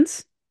makes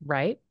sense.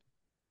 right?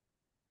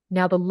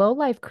 Now, the Low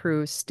Life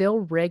crew still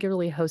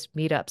regularly host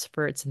meetups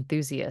for its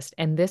enthusiasts,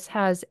 and this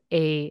has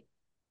a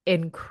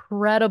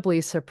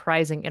incredibly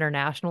surprising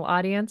international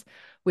audience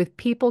with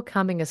people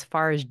coming as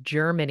far as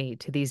Germany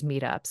to these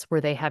meetups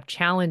where they have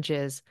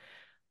challenges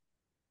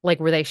like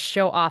where they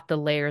show off the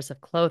layers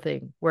of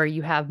clothing, where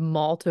you have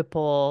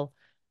multiple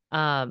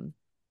um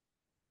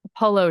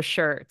polo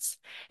shirts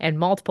and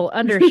multiple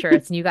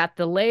undershirts, and you got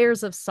the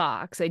layers of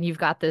socks and you've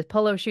got the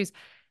polo shoes.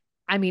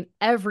 I mean,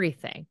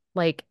 everything.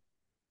 Like,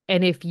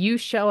 and if you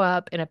show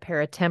up in a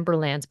pair of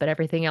Timberlands, but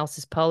everything else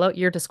is polo,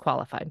 you're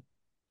disqualified.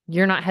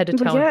 You're not head to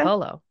Well, toe in yeah,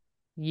 polo.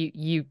 You,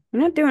 you're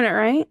not doing it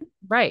right.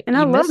 right. And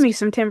I You love me missed,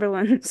 some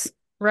Timberlands.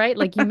 right?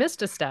 Like you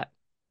missed a step.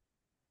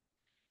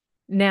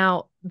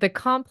 Now, the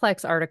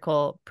Complex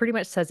article pretty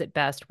much says it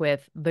best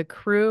with the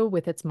crew,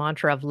 with its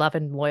mantra of love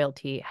and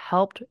loyalty,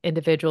 helped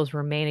individuals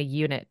remain a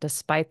unit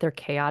despite their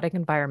chaotic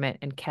environment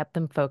and kept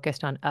them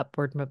focused on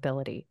upward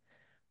mobility.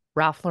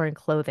 Ralph Lauren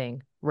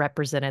clothing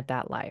represented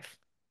that life.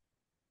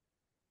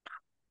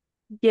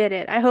 Get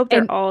it. I hope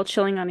they're And all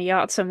chilling on a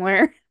yacht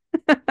somewhere.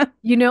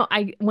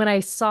 I when I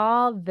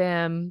saw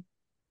them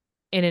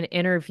in an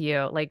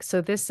interview, like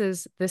so this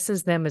is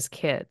them as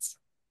kids.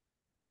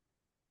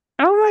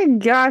 Oh my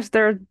gosh,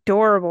 they're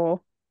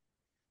adorable.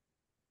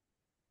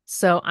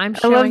 So I'm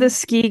I love the showing,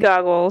 ski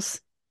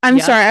goggles. I'm yep,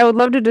 sorry, I would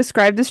love to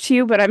describe this to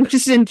you, but I'm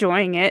just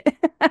enjoying it.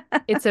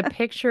 it's a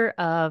picture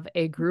of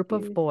a group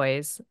of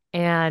boys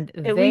and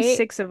At least they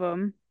six of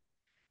them.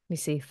 me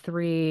see,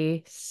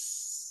 three.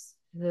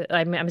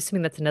 I'm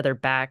assuming that's another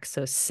back.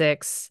 So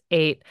six,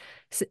 eight.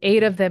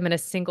 8 of them in a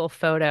single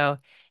photo,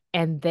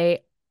 and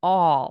they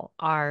all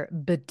are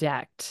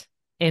bedecked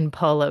in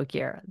polo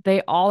gear.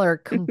 They all are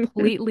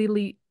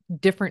completely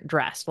different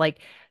dressed. Like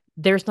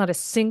there's not a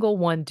single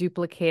one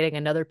duplicating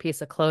another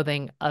piece of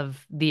clothing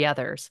of the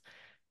others.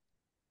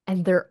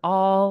 And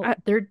I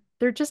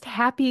they're just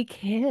happy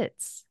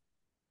kids.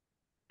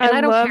 I And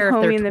I don't love care if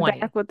they're Homie in the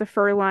 20. back with the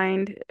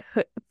fur-lined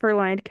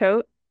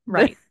coat.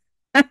 The Right.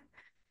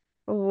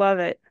 love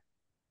it.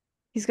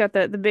 He's got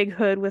the big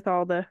hood with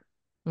all the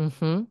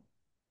Hmm.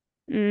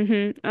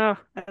 Oh,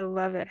 I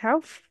love it.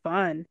 How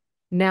fun.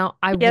 Now,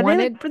 I Yeah,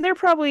 wanted they're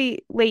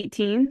probably late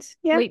teens.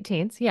 Yeah. late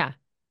teens, yeah.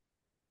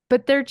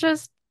 But they're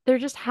just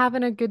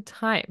having a good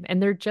time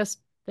and they're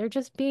just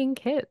being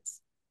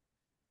kids.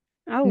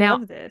 I Now,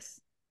 love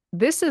this.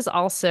 this is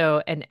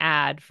also an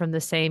ad from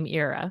the same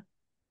era,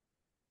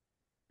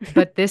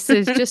 but this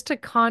is just to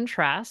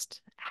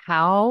contrast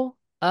how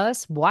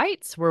us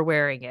whites were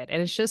wearing it.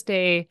 And it's just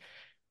a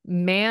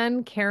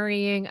man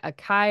carrying a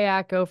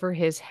kayak over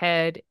his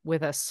head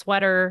with a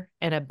sweater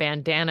and a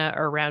bandana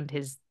around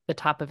the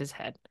top of his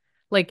head.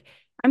 Like,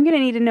 I'm gonna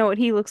need to know what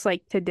he looks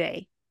like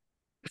today.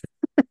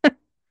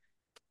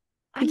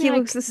 I Think mean, he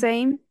looks the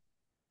same?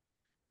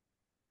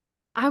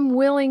 I'm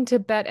willing to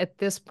bet at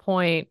this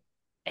point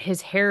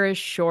his hair is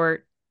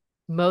short,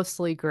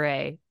 mostly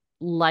gray,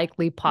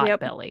 likely pot Yep.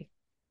 belly.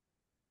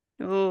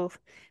 Oh,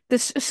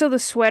 this so the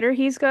sweater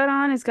he's got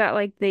on has got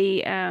like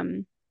the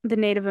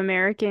Native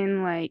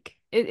American like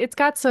It's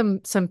got some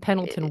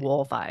Pendleton eh,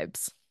 wool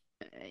vibes.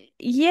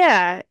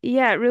 yeah,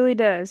 it really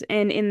does.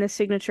 And in the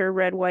signature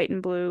red, white,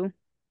 and blue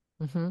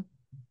Hmm.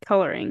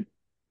 coloring.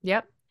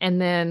 Yep. And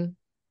then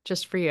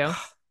just for you,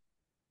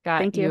 got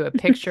Thank you. you a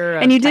picture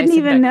And of you didn't Tyson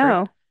even Beckford.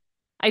 know.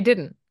 I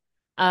didn't.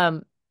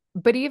 Um,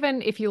 but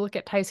even if you look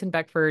at Tyson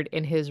Beckford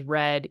in his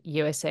red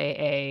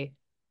USAA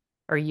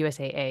or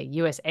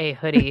USA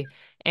hoodie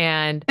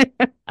and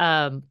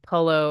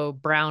polo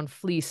brown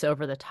fleece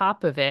over the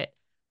top of it,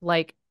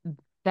 like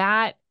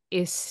that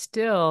is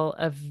still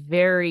a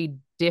very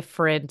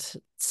different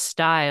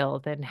style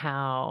than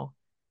how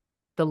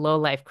the Low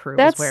Life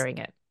crew was That's wearing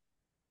it.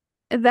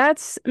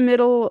 that's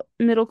middle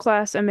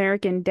class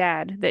American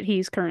dad that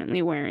he's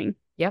currently wearing.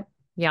 Yep.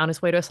 Yeah, on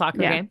his way to a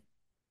soccer Yeah. game.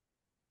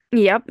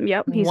 Yep.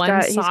 One He's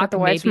got sock the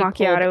wife's maybe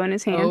pulled macchiato in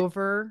his hand.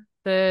 over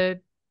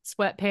the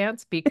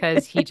sweatpants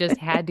because he just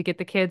had to get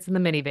the kids in the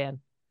minivan.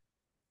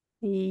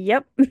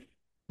 Yep.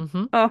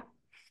 Hmm. Oh,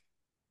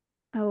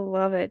 I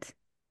love it.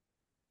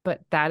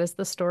 But that is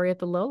the story of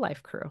the Low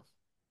Life crew.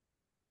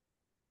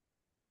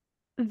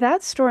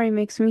 That story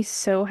makes me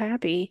so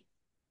happy.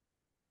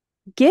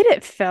 Get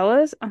it,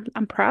 fellas.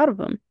 I'm proud of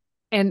them.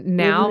 And Living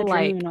now, the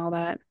dream like, and all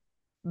that.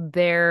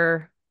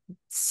 they're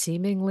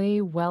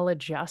seemingly well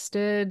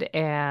adjusted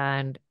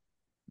and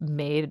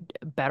made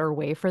a better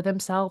way for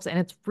themselves. And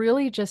it's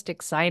really just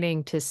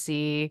exciting to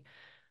see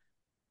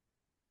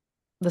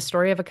the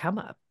story of a come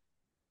up.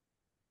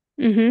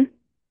 Mm-hmm.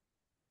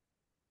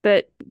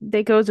 That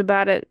goes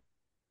about it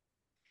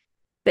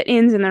that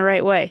ends in the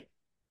right way,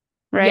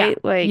 Yeah.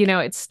 right? Like,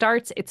 It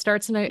starts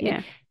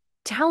yeah.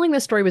 telling the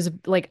story was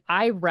like,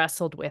 I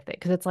wrestled with it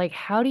because it's like,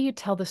 how do you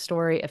tell the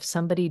story of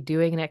somebody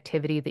doing an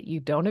activity that you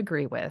don't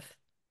agree with,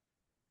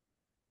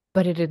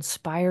 but it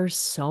inspires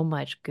so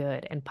much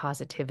good and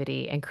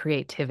positivity and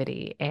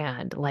creativity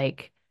and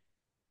like,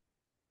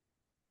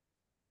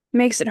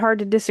 Makes it hard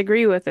to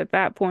disagree with at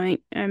that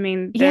point. I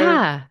mean,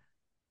 yeah.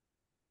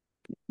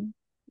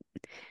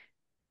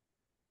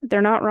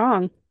 they're not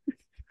wrong.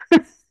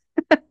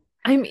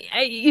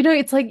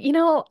 It's like,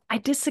 I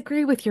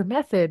disagree with your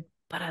method,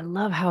 but I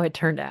love how it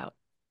turned out.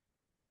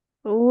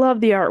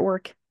 Love the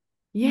artwork.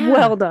 Yeah.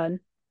 Well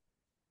done.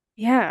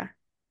 Yeah.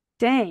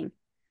 Dang.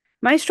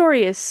 My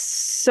story is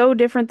so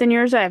different than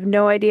yours. I have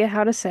no idea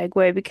how to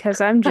segue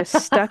because I'm just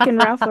stuck in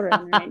Ralph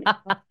Lauren right now.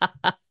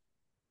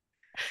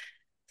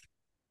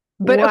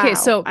 But okay, Wow.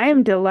 so I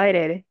am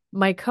delighted.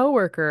 my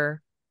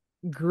coworker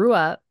grew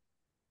up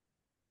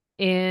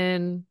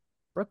in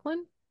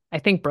Brooklyn, I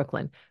think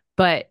Brooklyn,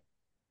 but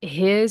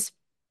his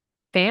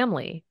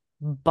family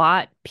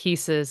bought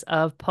pieces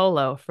of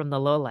polo from the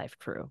Low Life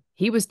crew.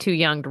 He was too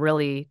young to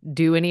really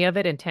do any of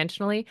it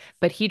intentionally,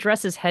 but he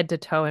dresses head to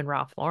toe in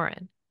Ralph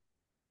Lauren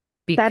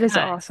That is because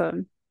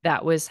awesome.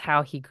 that was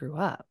how he grew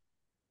up.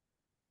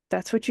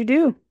 That's what you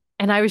do.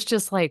 And I was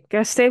just like,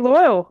 Gotta stay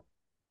loyal.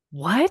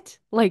 what?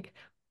 Like,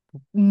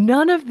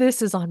 none of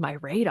this is on my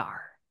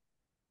radar.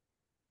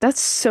 That's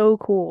so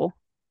cool.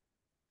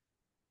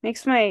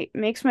 Makes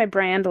my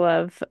brand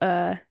love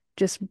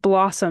just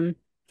blossom.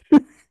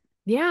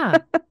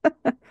 Yeah.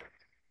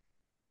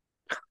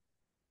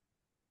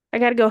 I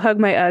gotta go hug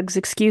my Uggs,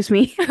 excuse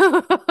me.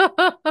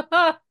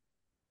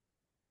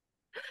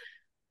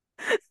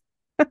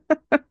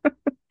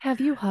 Have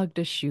you hugged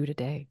a shoe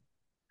today?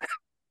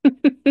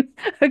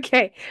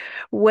 Okay.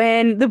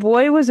 When the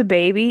boy was a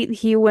baby,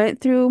 he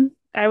went through,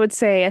 I would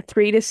say, a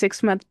 3 to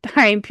 6 month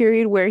time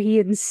period where he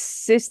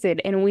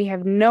insisted, and we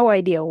have no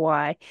idea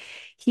why,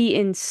 he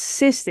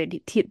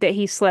insisted that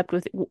he slept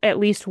with at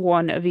least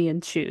one of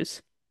Ian's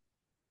shoes.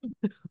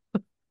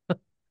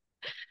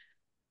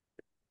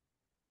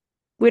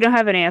 We don't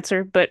have an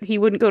answer, but he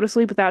wouldn't go to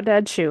sleep without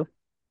Dad's shoe.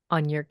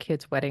 On your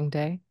kid's wedding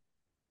day,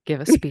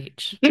 give a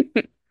speech.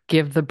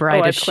 Give the Oh,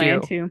 bride I a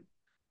plan shoe. to.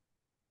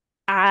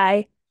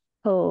 I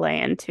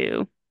plan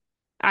to.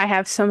 I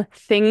have some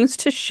things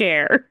to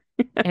share.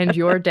 And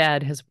your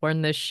dad has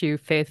worn this shoe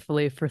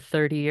faithfully for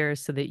 30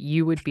 years so that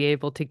you would be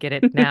able to get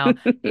it now.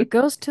 It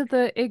goes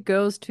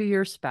to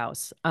your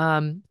spouse.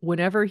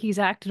 Whenever he's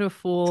acting a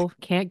fool,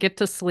 can't get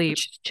to sleep,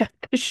 Just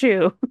the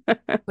shoe.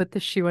 put the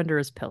shoe under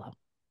his pillow.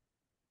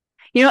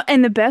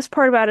 And the best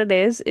part about it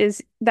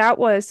is that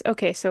was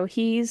okay. So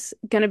he's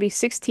gonna be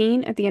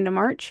 16 at the end of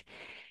March.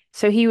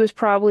 So he was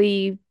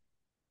probably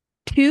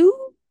two,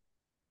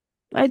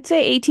 I'd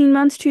say 18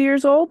 months, 2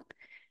 years old,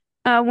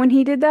 when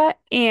he did that.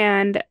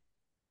 And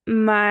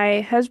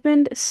my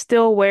husband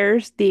still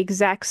wears the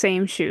exact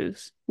same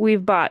shoes.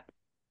 We've bought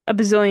a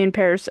bazillion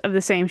pairs of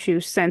the same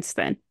shoes since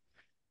then.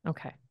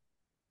 Okay.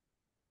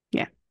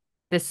 Yeah.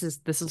 This is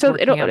So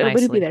working out it'll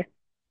be nicely. there.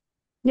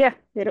 Yeah,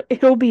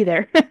 it'll be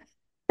there.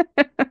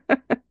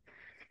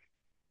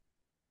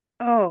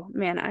 Oh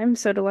man, I'm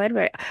so delighted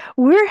by it.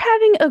 We're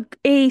having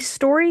a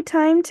story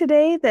time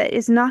today that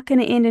is not going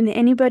to end in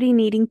anybody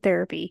needing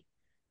therapy.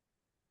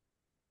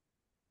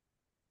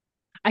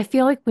 I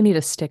feel like we need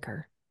a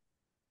sticker.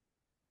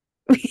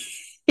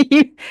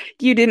 You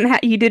you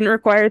didn't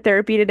require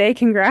therapy today.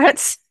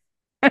 Congrats.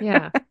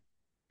 Yeah.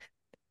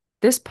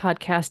 This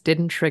podcast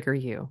didn't trigger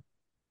you.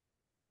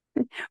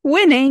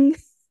 Winning.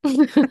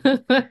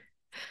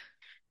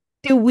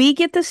 Do we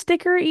get the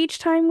sticker each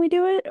time we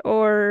do it,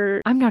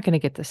 or I'm not going to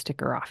get the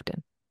sticker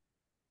often.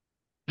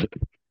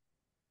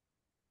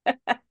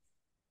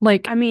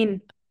 Like, I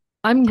mean,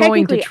 I'm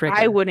going to technically I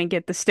trigger. wouldn't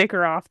get the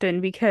sticker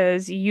often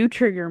because you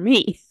trigger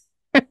me.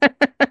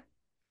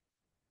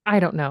 I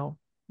don't know.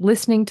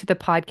 Listening to the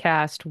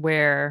podcast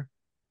where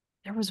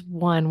there was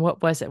one,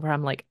 what was it, where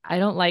I'm like, I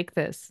don't like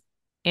this.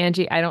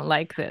 Angie, I don't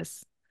like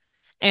this.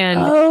 And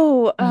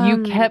Oh,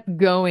 you kept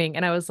going.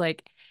 And I was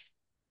like,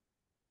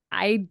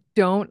 I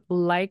don't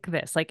like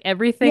this. Like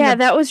everything, yeah,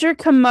 that was your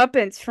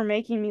comeuppance for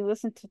making me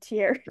listen to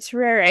Thierry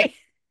Terrere.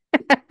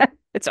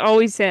 It's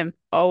always him,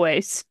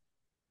 always.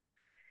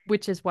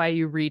 which is why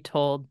you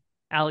retold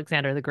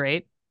Alexander the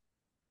Great.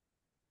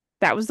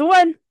 That was the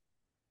one.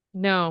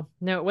 No,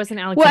 no, it wasn't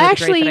Well, Alexander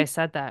the Great that I actually,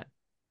 said that.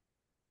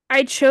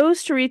 I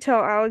chose to retell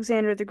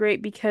Alexander the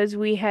Great because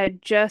we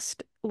had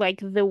just, like,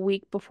 the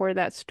week before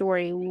that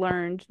story,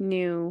 learned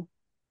new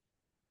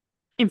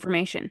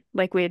information.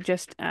 Like, we had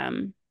just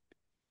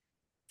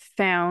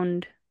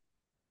found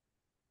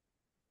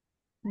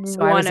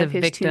So I one was a of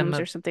his victim tombs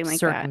or of something like that.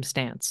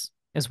 circumstance,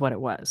 is what it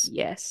was.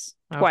 Yes,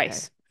 Okay.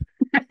 twice.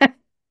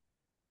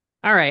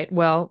 All right.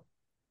 Well,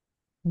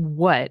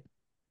 what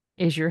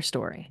is your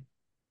story?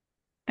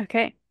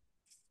 Okay.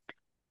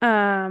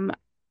 Um,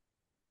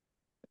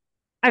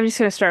 I'm just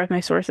gonna start with my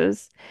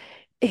sources.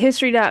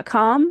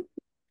 History.com.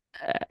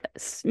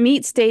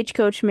 Meet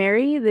Stagecoach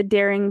Mary, the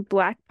daring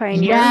black pioneer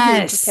who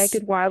Yes.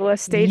 protected Wild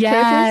West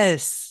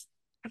stagecoaches.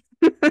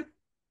 Yes.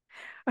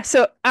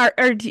 So,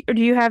 do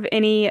you have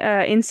any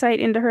insight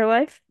into her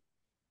life?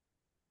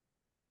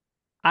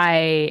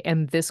 I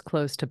am this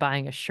close to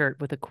buying a shirt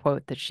with a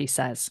quote that she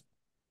says.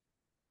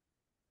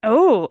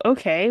 Oh,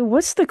 okay.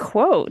 What's the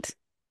quote?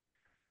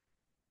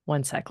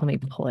 One sec, let me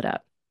pull it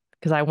up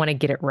because I want to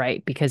get it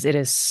right because it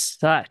is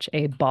such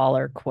a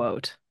baller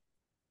quote.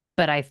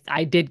 But I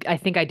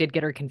think I did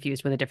get her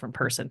confused with a different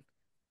person.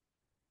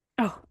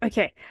 Oh,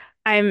 okay.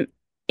 I'm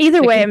Either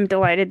But way, can I'm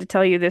delighted to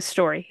tell you this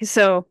story.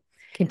 So,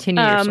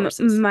 continue your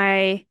sources.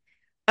 my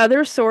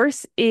other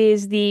source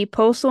is the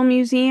Postal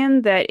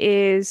Museum that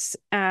is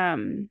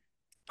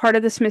part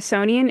of the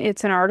Smithsonian.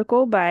 It's an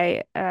article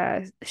by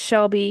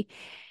Shelby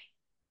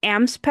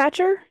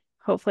Amspatcher.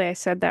 Hopefully, I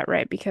said that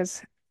right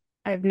because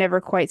I've never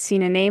quite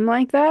seen a name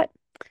like that.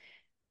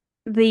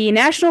 The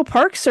National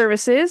Park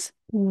Services.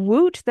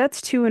 Woot, that's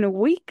two in a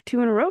week,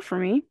 two in a row for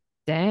me.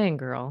 Dang,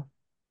 girl.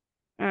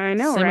 I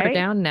know, Simmer right?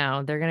 down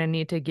now. They're gonna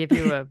need to give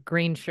you a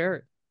green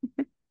shirt.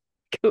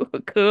 Cool,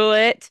 cool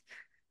it.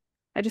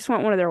 I just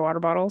want one of their water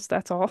bottles,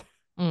 that's all.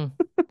 Mm.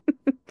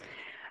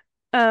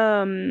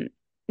 Um,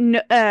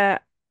 no, an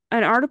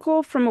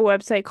article from a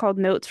website called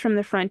Notes from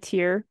the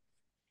Frontier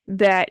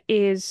that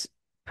is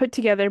put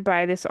together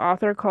by this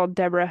author called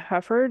Deborah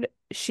Hufford.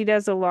 She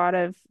does a lot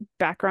of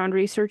background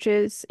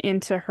researches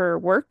into her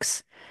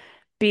works,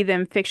 be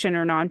them fiction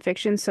or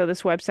nonfiction. So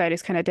this website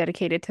is kind of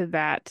dedicated to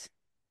that,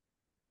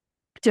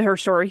 to her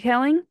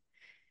storytelling.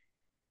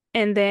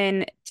 And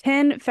then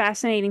 10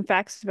 fascinating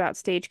facts about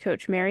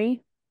Stagecoach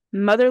Mary,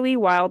 motherly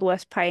Wild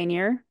West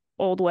pioneer,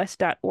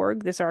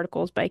 oldwest.org. This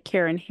article is by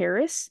Karen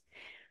Harris.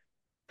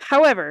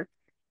 However,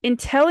 in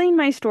telling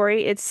my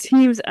story, it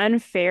seems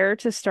unfair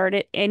to start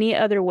it any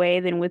other way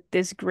than with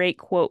this great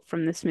quote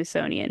from the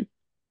Smithsonian.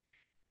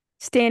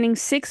 Standing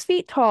 6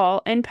 feet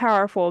tall and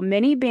powerful,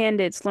 many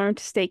bandits learned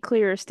to stay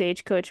clear of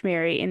Stagecoach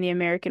Mary in the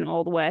American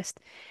Old West.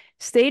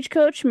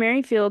 Stagecoach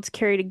Mary Fields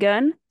carried a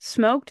gun,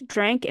 smoked,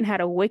 drank, and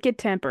had a wicked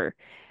temper.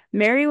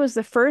 Mary was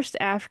the first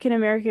African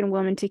American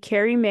woman to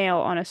carry mail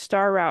on a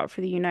star route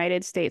for the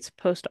United States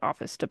Post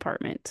Office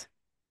Department.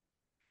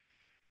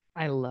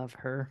 I love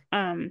her.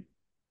 Um,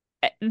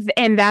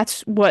 and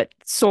that's what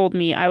sold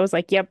me. I was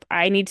like, yep,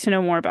 I need to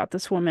know more about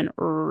this woman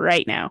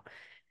right now.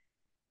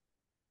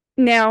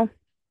 Now,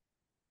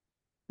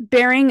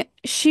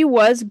 she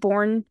was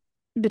born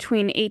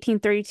between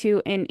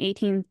 1832 and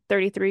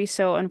 1833,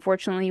 so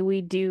unfortunately,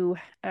 we do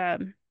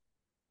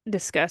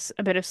discuss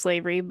a bit of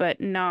slavery, but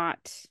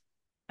not,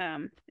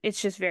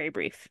 it's just very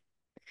brief.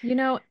 You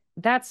know,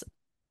 that's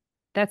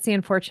the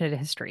unfortunate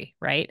history,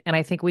 right? And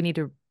I think we need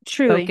to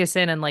Truly. focus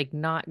in and like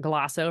not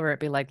gloss over it,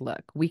 be like,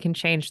 look, we can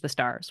change the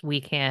stars. We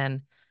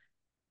can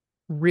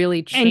really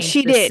And change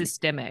she the did.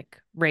 systemic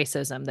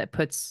racism that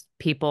puts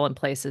people in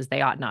places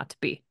they ought not to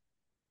be.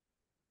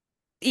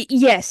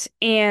 Yes,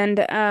 and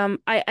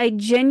I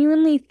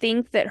genuinely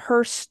think that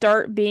her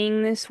start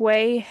being this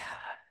way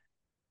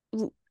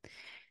l-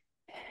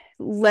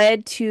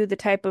 led to the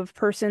type of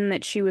person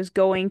that she was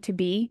going to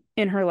be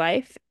in her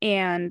life,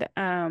 and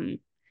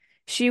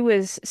she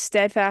was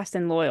steadfast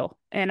and loyal,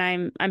 and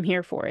I'm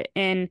here for it.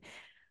 And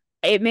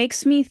it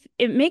makes me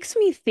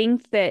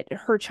think that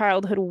her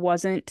childhood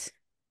wasn't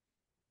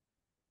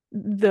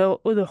the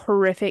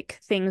horrific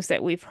things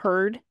that we've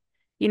heard.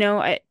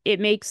 It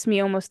makes me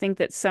almost think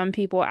that some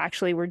people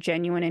actually were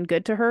genuine and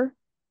good to her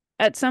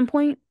at some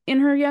point in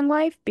her young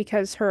life,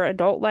 because her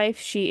adult life,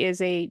 she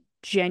is a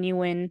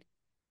genuine,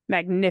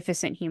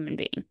 magnificent human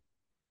being.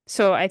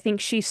 So I think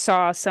she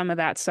saw some of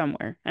that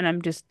somewhere, and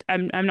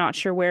I'm not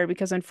sure where,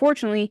 because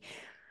unfortunately,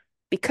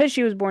 because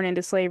she was born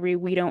into slavery,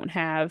 we don't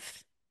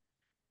have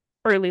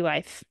early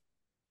life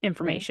Right.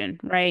 information,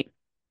 right?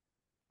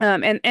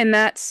 And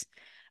that's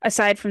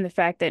aside from the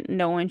fact that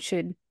no one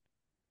should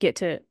get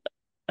to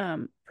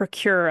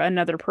procure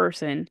another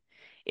person.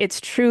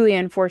 It's truly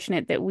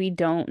unfortunate that we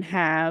don't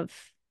have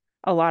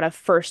a lot of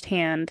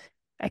firsthand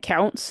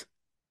accounts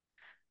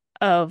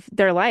of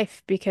their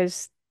life,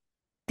 because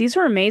these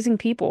are amazing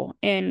people.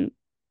 And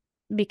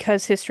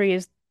because history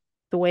is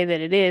the way that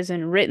it is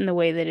and written the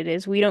way that it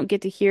is, we don't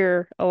get to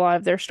hear a lot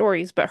of their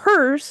stories. But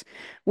hers,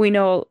 we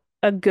know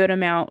a good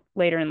amount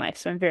later in life.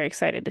 So I'm very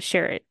excited to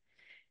share it.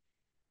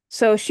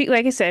 So she,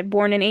 like I said,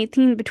 born in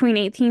 18 between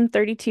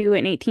 1832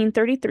 and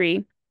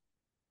 1833.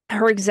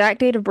 Her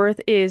exact date of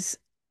birth is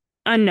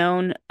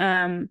unknown,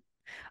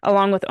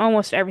 along with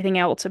almost everything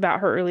else about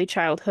her early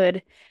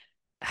childhood.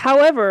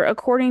 However,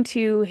 according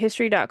to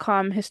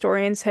History.com,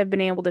 historians have been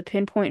able to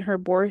pinpoint her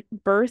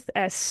birth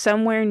as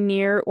somewhere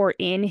near or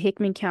in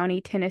Hickman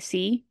County,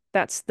 Tennessee.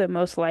 That's the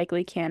most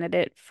likely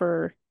candidate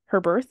for her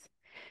birth.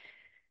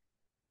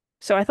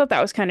 So I thought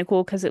that was kind of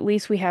cool, because at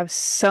least we have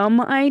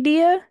some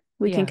idea.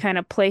 We can Yeah. kind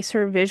of place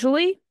her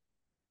visually.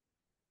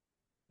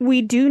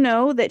 We do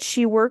know that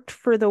she worked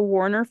for the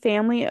Warner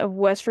family of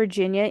West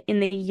Virginia in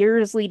the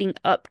years leading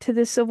up to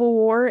the Civil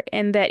War,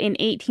 and that in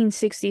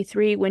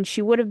 1863, when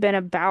she would have been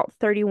about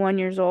 31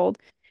 years old,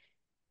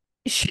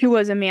 she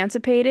was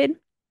emancipated.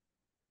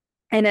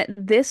 And at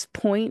this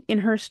point in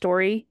her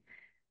story,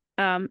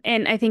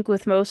 and I think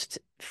with most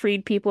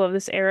freed people of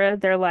this era,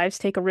 their lives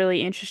take a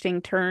really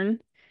interesting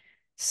turn.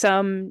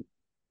 Some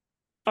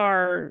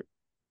are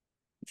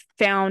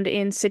found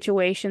in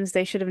situations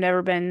they should have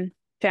never been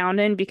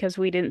found in, because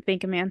we didn't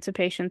think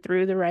emancipation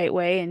through the right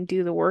way and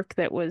do the work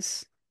that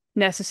was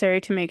necessary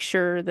to make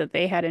sure that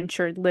they had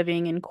ensured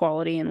living and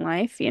quality in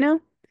life.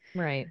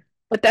 Right.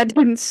 But that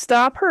didn't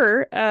stop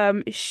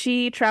her.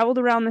 She traveled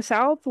around the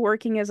South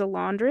working as a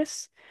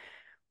laundress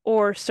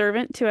or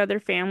servant to other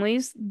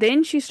families.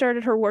 Then she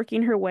started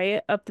working her way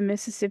up the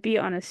Mississippi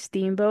on a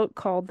steamboat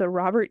called the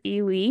Robert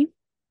E. Lee.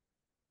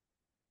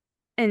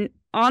 And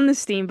on the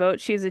steamboat,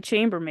 she's a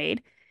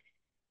chambermaid.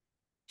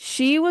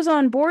 She was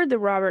on board the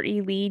Robert E.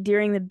 Lee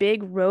during the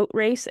big road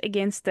race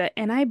against the,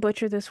 and I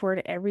butcher this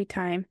word every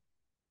time,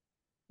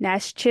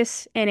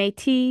 Natchez,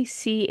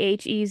 Natchez.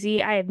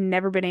 I have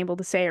never been able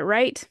to say it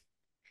right.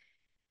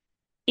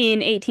 In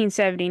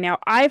 1870. Now,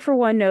 I for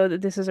one know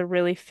that this is a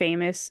really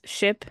famous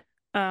ship.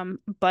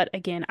 But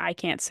again, I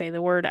can't say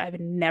the word. I've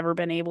never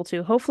been able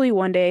to. Hopefully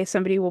one day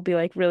somebody will be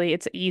like, really,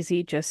 it's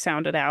easy, just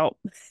sound it out.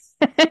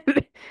 And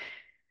to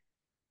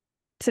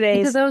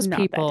Today's those not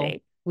that people,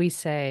 day. we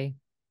say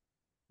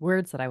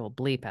words that I will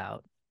bleep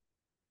out.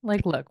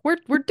 Like, look,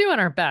 we're doing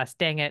our best,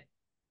 dang it.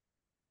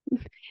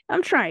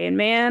 I'm trying,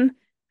 man.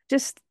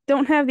 Just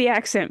don't have the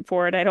accent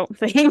for it, I don't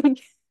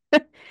think.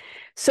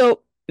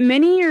 So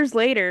many years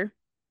later,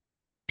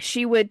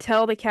 she would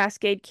tell the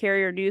Cascade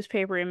Carrier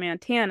newspaper in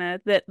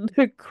Montana that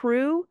the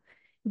crew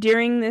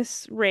during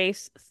this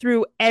race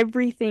threw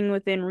everything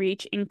within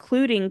reach,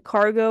 including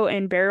cargo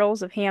and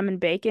barrels of ham and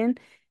bacon,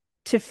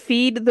 to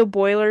feed the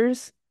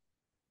boilers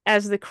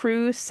as the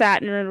crew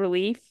sat in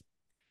relief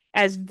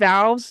as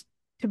valves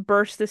to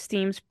burst the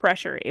steam's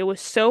pressure. It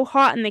was so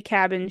hot in the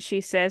cabin,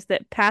 she says,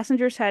 that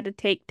passengers had to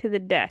take to the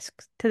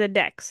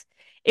decks.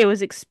 It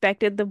was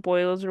expected the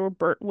boilers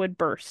would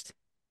burst.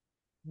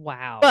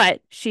 Wow.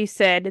 But she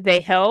said they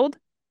held,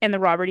 and the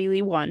Robert E.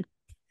 Lee won.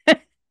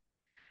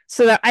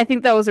 So that I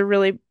think that was a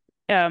really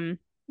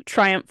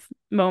triumph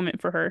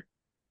moment for her.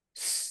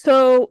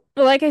 So,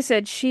 like I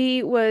said,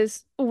 she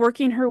was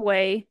working her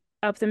way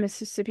up the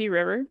Mississippi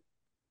River.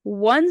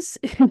 Once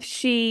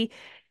she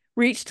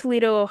reached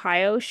Toledo,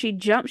 Ohio, she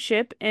jumped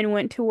ship and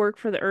went to work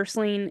for the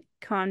Ursuline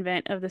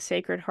Convent of the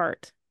Sacred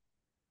Heart.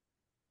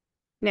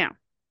 Now,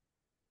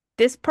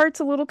 this part's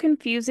a little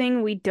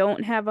confusing. We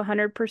don't have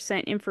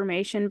 100%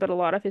 information, but a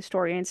lot of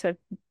historians have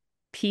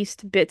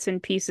pieced bits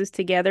and pieces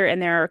together,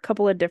 and there are a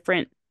couple of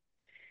different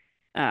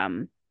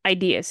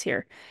ideas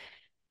here.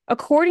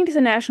 According to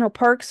the National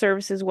Park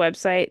Service's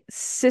website,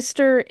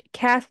 Sister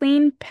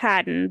Kathleen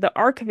Patton, the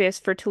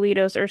archivist for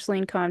Toledo's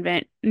Ursuline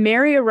Convent,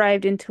 Mary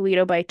arrived in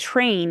Toledo by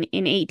train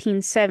in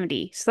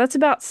 1870. So that's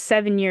about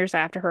 7 years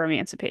after her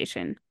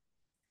emancipation.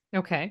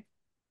 Okay.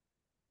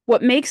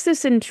 What makes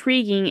this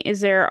intriguing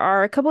is there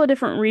are a couple of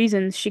different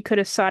reasons she could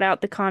have sought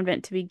out the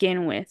convent to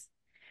begin with.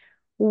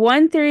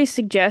 One theory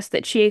suggests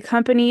that she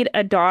accompanied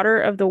a daughter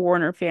of the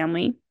Warner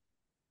family,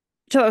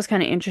 so that was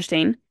kind of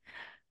interesting.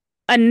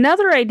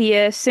 Another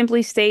idea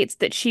simply states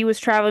that she was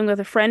traveling with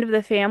a friend of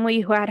the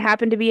family who had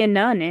happened to be a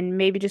nun and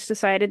maybe just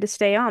decided to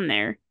stay on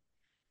there.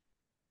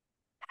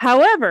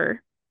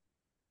 However,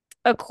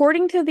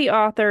 according to the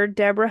author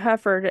Deborah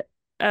Hufford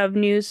of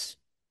News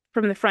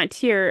from the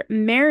Frontier,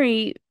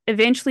 Mary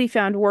eventually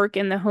found work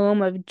in the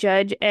home of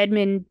Judge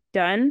Edmund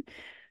Dunn,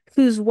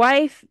 whose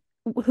wife,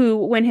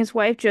 when his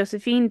wife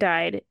Josephine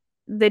died,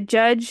 the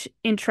judge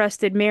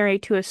entrusted Mary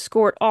to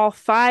escort all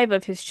five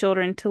of his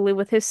children to live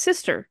with his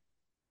sister,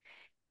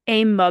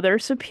 a mother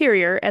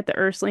superior at the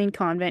Ursuline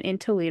Convent in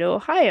Toledo,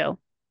 Ohio.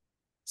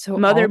 So all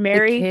Mother of the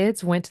Mary,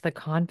 kids went to the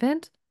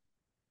convent?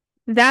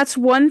 that's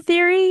one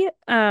theory.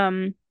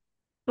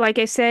 Like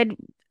I said,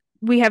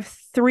 we have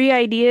three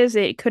ideas.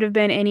 It could have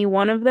been any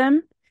one of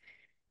them.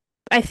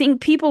 I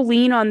think people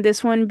lean on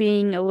this one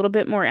being a little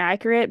bit more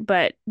accurate,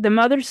 but the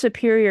Mother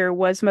Superior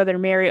was Mother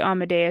Mary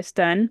Amadeus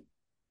Dunn,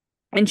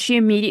 and she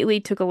immediately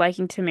took a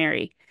liking to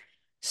Mary.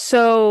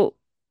 So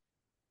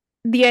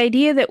the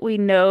idea that we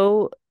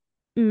know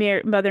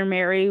Mother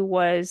Mary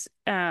was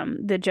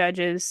the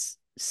judge's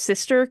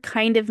sister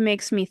kind of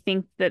makes me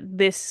think that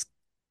this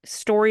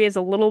story is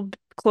a little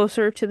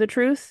closer to the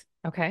truth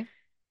Okay.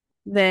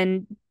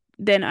 than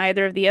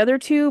either of the other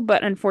two,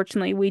 but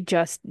unfortunately, we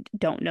just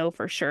don't know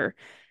for sure.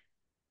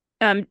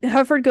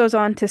 Hufford goes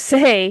on to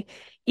say,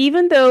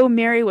 even though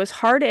Mary was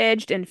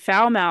hard-edged and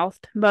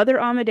foul-mouthed, Mother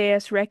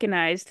Amadeus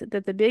recognized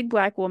that the big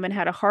black woman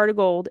had a heart of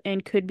gold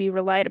and could be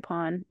relied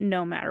upon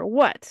no matter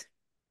what.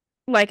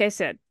 Like I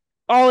said,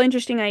 all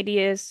interesting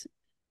ideas.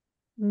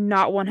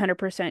 Not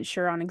 100%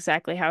 sure on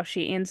exactly how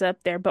she ends up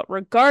there, but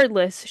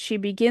regardless, she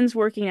begins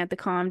working at the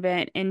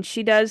convent and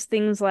she does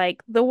things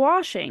like the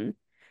washing,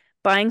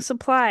 buying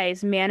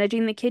supplies,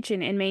 managing the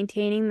kitchen, and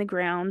maintaining the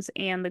grounds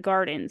and the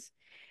gardens.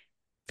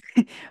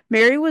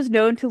 Mary was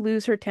known to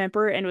lose her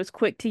temper and was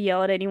quick to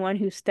yell at anyone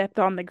who stepped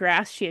on the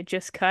grass she had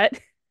just cut.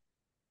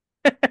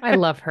 I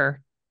love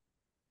her.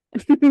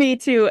 Me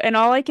too. And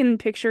all I can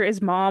picture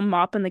is mom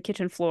mopping the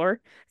kitchen floor.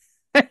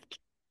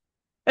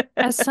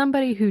 As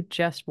somebody who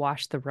just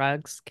washed the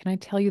rugs, can I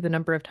tell you the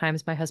number of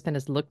times my husband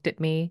has looked at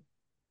me,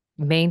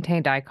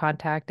 maintained eye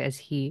contact as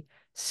he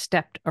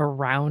stepped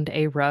around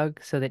a rug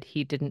so that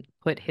he didn't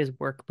put his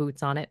work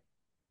boots on it?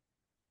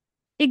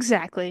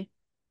 Exactly.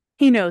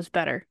 He knows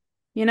better,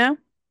 you know?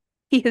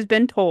 He has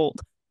been told.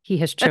 He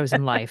has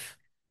chosen life.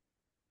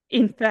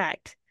 In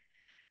fact,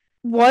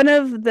 one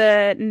of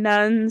the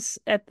nuns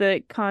at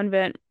the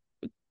convent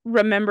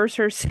remembers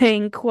her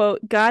saying, quote,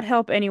 God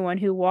help anyone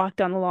who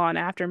walked on the lawn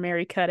after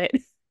Mary cut it.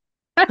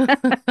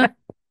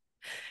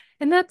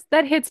 And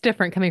that hits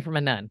different coming from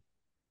a nun.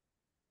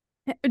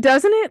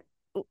 Doesn't it?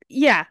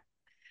 Yeah.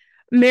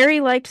 Mary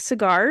liked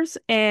cigars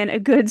and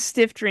a good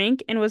stiff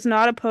drink and was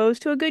not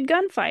opposed to a good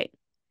gunfight.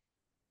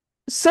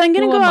 So I'm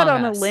gonna Who go out among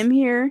on a us? limb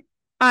here.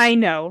 I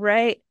know,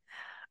 right?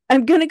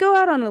 I'm gonna go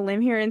out on a limb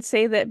here and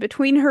say that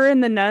between her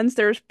and the nuns,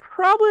 there's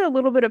probably a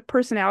little bit of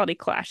personality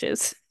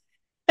clashes.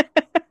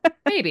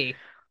 Maybe.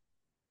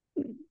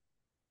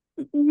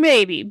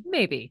 Maybe.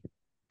 Maybe.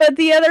 But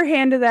the other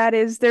hand of that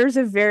is there's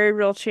a very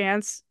real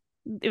chance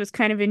it was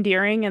kind of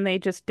endearing and they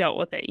just dealt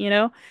with it, you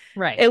know?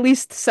 Right. At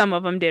least some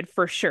of them did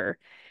for sure.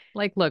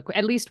 Like, look,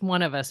 at least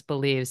one of us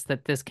believes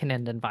that this can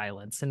end in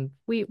violence, and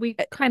we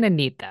kind of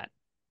need that.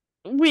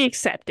 We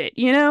accept it,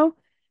 you know?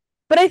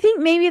 But I think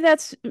maybe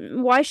that's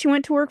why she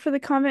went to work for the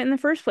convent in the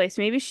first place.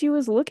 Maybe she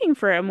was looking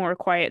for a more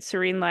quiet,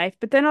 serene life.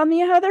 But then on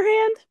the other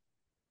hand,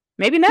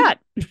 maybe You, not.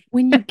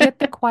 when you get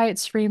the quiet,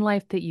 serene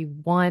life that you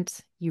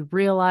want, you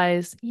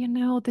realize,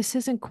 this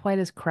isn't quite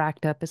as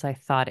cracked up as I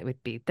thought it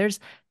would be. There's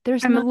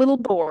I'm a not little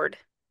bored.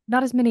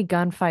 not as many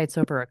gunfights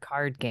over a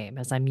card game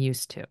as I'm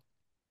used to.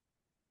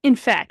 In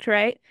fact,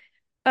 right?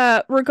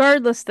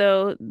 Regardless,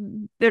 though,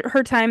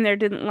 her time there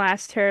didn't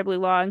last terribly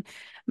long.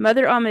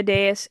 Mother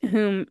Amadeus,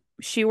 whom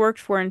she worked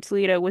for in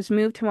Toledo, was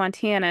moved to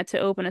Montana to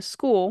open a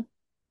school,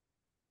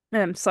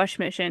 slush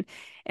mission,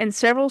 and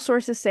several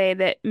sources say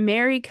that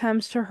Mary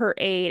comes to her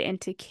aid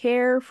and to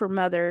care for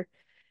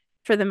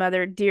the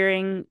mother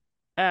during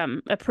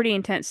a pretty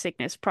intense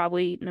sickness,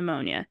 probably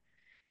pneumonia.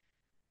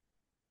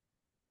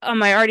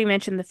 I already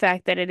mentioned the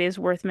fact that it is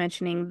worth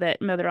mentioning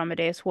that Mother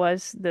Amadeus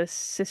was the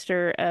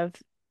sister of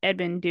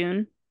Edmund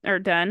Dunn.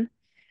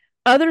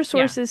 Other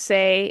Yeah. sources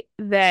say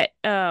that,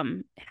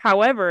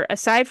 however,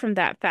 aside from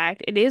that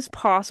fact, it is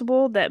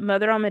possible that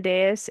Mother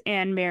Amadeus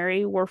and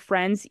Mary were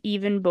friends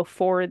even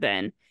before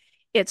then.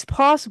 It's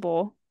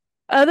possible.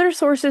 Other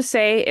sources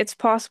say it's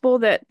possible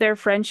that their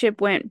friendship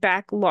went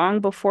back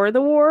long before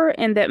the war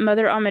and that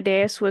Mother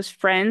Amadeus was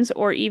friends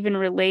or even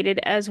related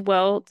as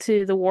well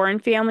to the Warren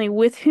family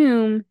with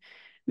whom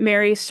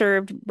Mary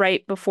served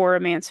right before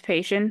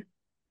emancipation.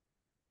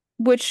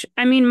 Which,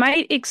 I mean,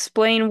 might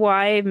explain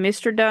why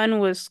Mr. Dunn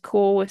was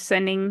cool with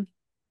sending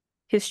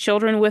his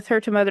children with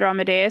her to Mother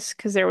Amadeus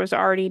because there was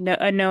already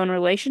a known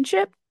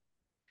relationship.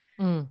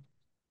 Mm.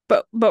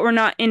 But we're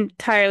not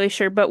entirely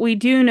sure. But we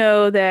do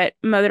know that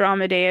Mother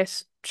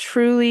Amadeus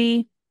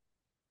truly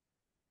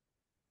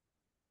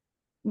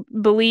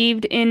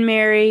believed in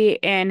Mary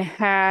and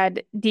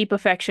had deep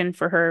affection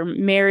for her.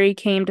 Mary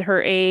came to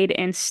her aid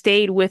and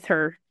stayed with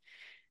her.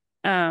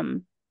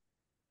 Um,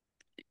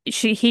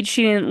 she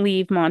didn't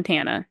leave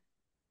Montana,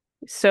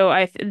 so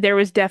I there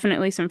was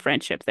definitely some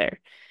friendship there.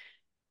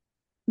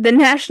 The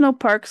National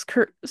Parks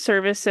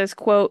Service says,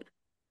 quote,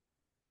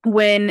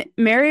 when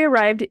Mary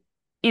arrived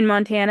in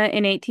Montana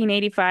in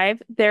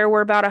 1885, there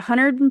were about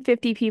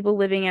 150 people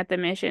living at the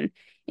mission,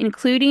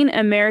 including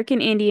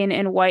American Indian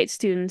and white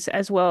students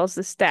as well as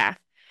the staff.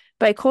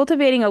 By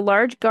cultivating a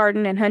large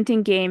garden and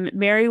hunting game,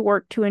 Mary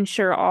worked to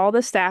ensure all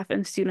the staff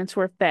and students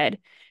were fed.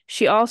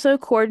 She also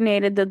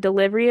coordinated the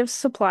delivery of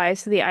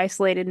supplies to the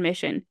isolated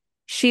mission.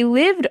 She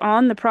lived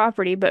on the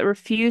property but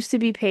refused to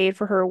be paid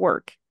for her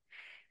work.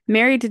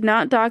 Mary did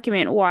not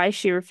document why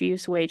she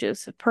refused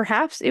wages.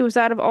 Perhaps it was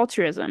out of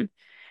altruism.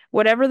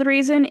 Whatever the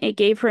reason, it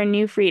gave her a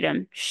new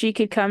freedom. She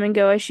could come and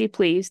go as she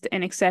pleased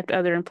and accept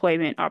other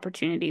employment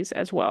opportunities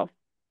as well.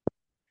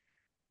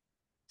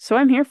 So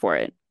I'm here for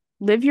it.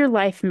 Live your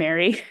life,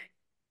 Mary.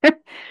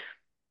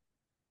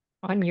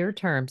 On your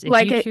terms. If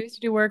Like you it, choose to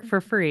do work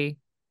for free,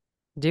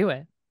 do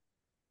it.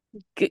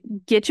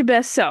 get your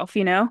best self,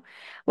 you know?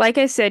 Like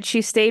I said,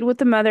 she stayed with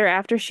the mother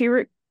after she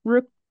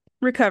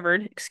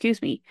recovered,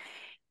 excuse me,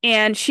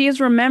 and she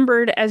is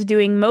remembered as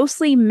doing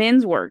mostly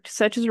men's work,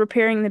 such as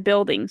repairing the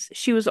buildings.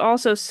 She was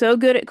also so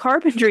good at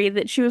carpentry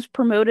that she was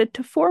promoted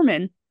to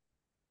foreman,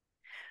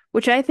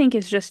 which I think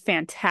is just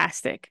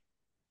fantastic.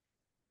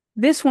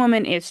 This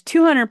woman is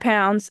 200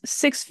 pounds,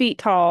 6 feet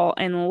tall,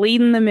 and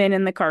leading the men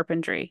in the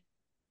carpentry.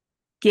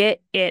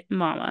 Get it,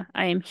 mama.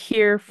 I am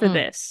here for Mm.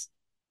 this.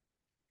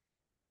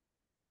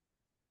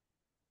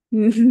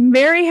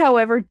 Mary,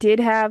 however, did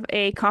have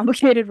a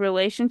complicated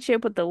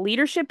relationship with the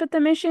leadership at the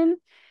mission.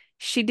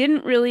 She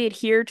didn't really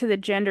adhere to the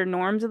gender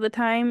norms of the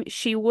time.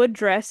 She would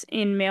dress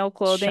in male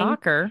clothing,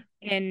 Shocker.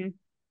 and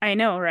I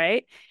know,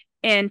 right?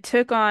 And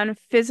took on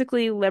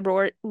physically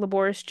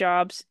laborious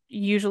jobs,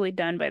 usually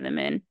done by the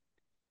men.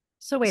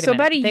 So wait a So minute.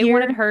 about a They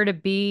wanted year, her to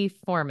be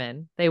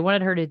foreman. They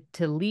wanted her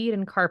to lead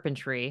in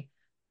carpentry,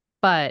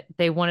 but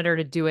they wanted her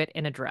to do it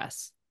in a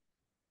dress.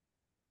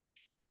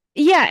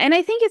 yeah, and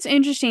I think it's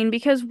interesting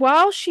because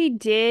while she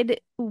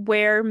did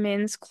wear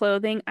men's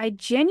clothing, I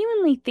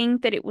genuinely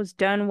think that it was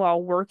done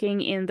while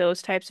working in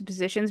those types of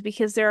positions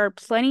because there are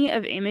plenty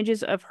of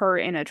images of her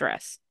in a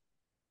dress.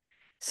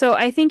 So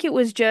I think it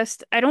was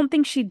just, I don't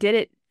think she did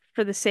it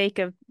for the sake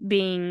of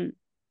being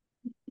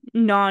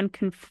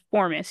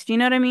non-conformist. You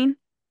know what I mean?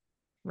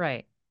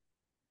 Right.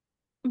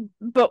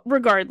 But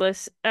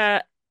regardless,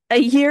 a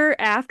year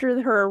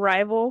after her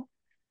arrival,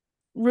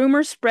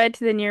 rumors spread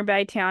to the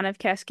nearby town of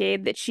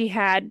Cascade that she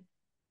had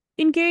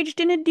engaged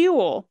in a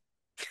duel.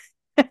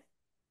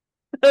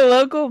 The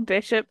local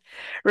bishop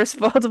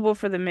responsible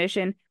for the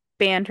mission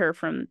banned her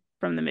from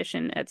the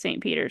mission at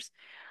St. Peter's.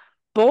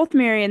 Both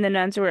Mary and the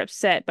nuns were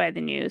upset by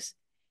the news.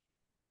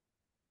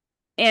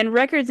 And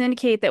records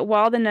indicate that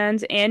while the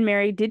nuns and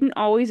Mary didn't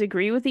always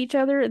agree with each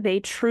other, they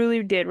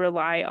truly did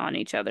rely on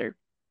each other.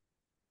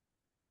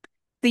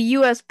 The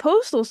U.S.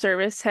 Postal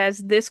Service has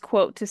this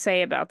quote to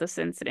say about this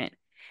incident.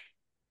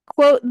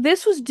 Quote,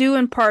 this was due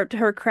in part to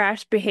her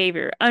crass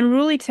behavior,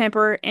 unruly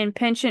temper, and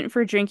penchant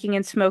for drinking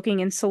and smoking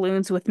in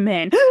saloons with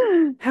men.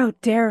 How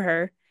dare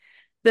her?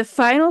 The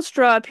final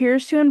straw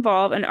appears to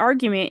involve an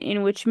argument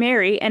in which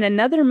Mary and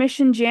another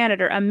mission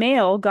janitor, a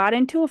male, got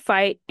into a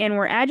fight and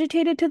were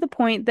agitated to the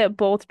point that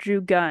both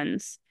drew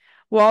guns.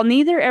 While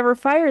neither ever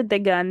fired the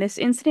gun, this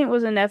incident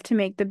was enough to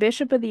make the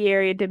bishop of the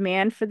area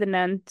demand for the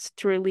nuns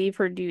to relieve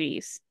her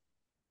duties.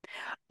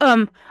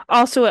 Um,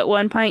 Also at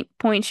one point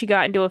she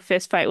got into a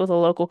fist fight with a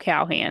local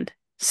cowhand.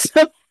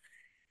 So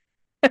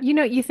You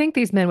know, you think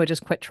these men would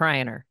just quit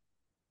trying her.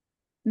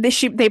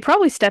 they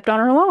probably stepped on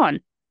her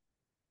lawn.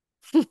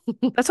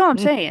 That's all I'm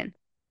saying.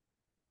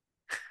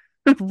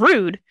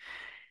 Rude.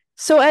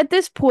 So at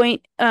this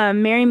point,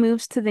 Mary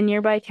moves to the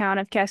nearby town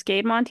of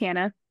Cascade,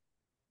 Montana,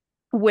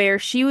 where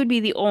she would be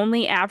the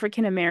only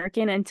African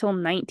American until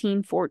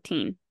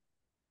 1914.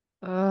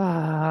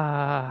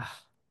 Ugh.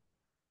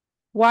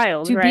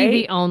 Wild, To be right?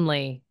 the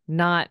only,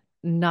 not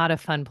a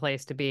fun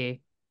place to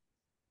be.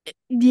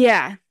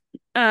 Yeah.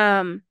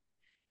 Um,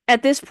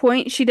 At this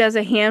point, she does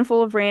a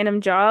handful of random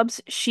jobs.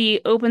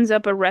 She opens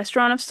up a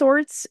restaurant of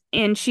sorts,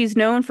 and she's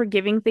known for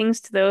giving things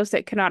to those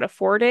that cannot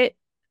afford it.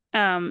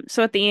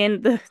 So at the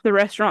end, the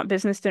restaurant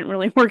business didn't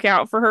really work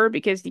out for her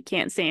because you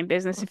can't stay in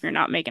business if you're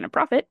not making a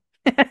profit.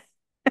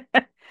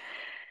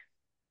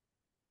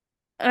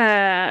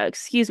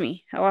 Excuse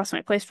me, I lost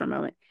my place for a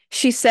moment.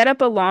 She set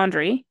up a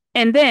laundry,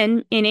 and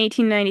then in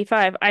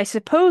 1895, I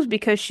suppose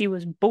because she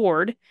was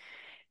bored,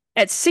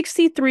 at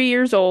 63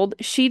 years old,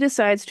 she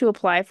decides to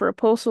apply for a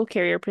postal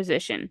carrier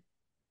position.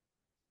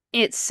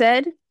 It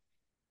said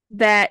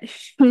that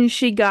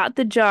she got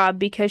the job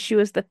because she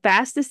was the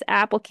fastest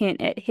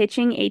applicant at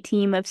hitching a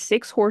team of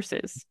 6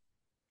 horses.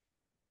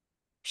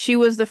 She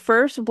was the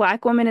first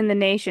black woman in the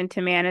nation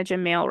to manage a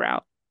mail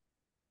route.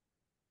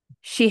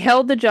 She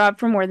held the job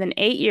for more than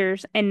 8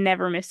 years and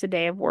never missed a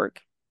day of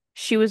work.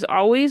 She was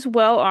always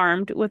well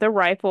armed with a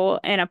rifle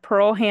and a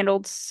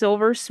pearl-handled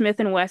silver Smith&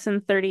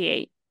 Wesson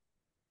 38.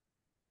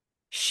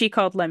 She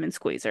called Lemon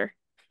Squeezer.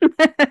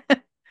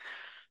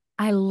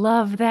 I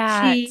love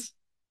that. She,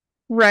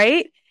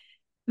 right?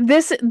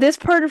 This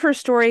part of her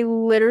story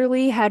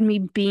literally had me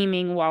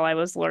beaming while I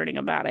was learning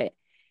about it.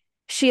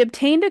 She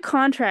obtained a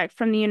contract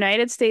from the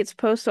United States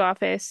Post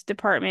Office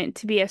Department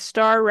to be a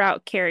star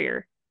route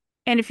carrier.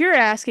 And if you're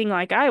asking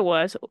like I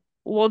was,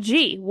 well,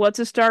 gee, what's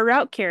a star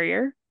route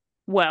carrier?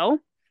 Well,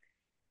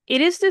 it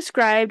is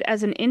described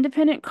as an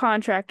independent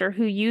contractor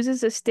who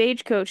uses a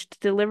stagecoach to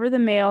deliver the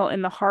mail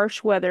in the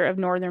harsh weather of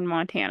northern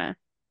Montana.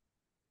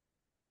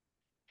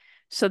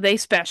 So they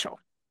special.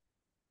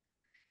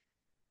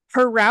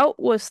 Her route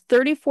was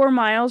 34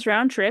 miles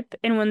round trip,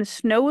 and when the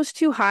snow was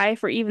too high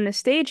for even the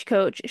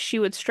stagecoach, she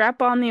would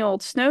strap on the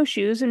old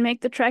snowshoes and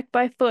make the trek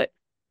by foot.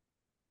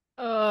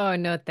 Oh,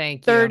 no,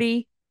 thank you.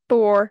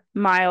 34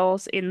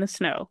 miles in the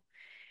snow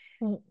at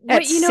What,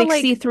 like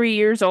 63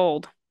 years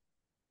old.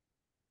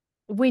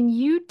 when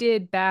you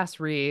did Bass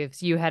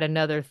Reeves, you had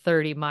another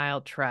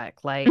 30-mile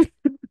trek. Like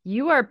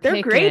you are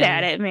They're great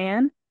at picking it,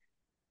 man.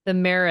 the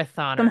Some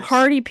marathoners.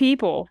 hardy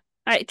people.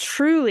 I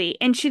truly,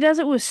 and she does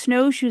it with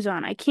snowshoes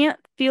on. I can't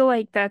feel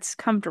like that's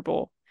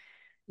comfortable,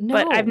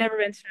 but I've No. never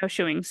been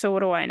snowshoeing, so what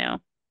do I know?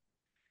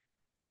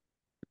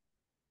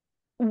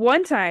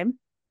 One time,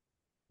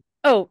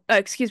 oh,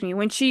 excuse me,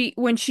 when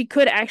she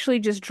could actually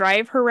just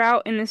drive her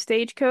route in the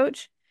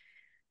stagecoach,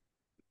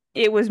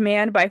 it was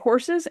manned by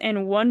horses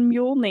and one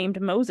mule named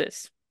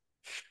Moses.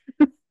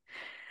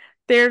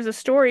 There's a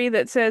story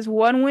that says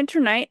one winter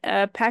night,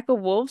 a pack of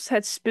wolves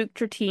had spooked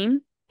her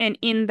team, and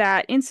in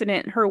that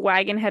incident, her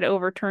wagon had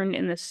overturned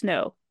in the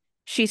snow.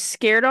 She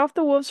scared off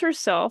the wolves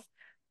herself,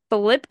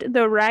 flipped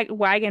the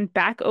wagon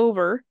back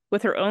over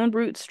with her own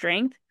brute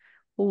strength,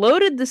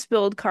 loaded the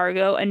spilled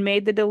cargo, and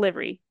made the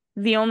delivery.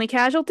 The only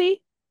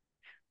casualty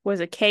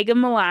was a keg of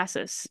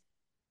molasses.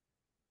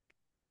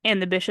 And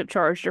the bishop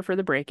charged her for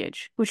the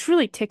breakage, which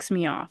really ticks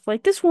me off.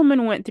 Like, this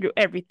woman went through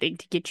everything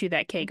to get you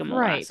that keg of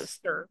Right. molasses,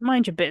 sir.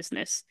 Mind your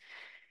business.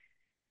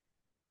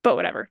 But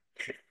whatever.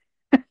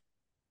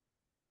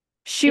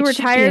 She It should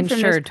be retired from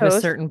this insured to a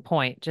post. certain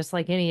point, just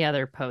like any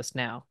other post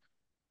now.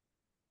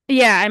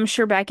 Yeah, I'm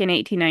sure back in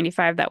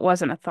 1895 that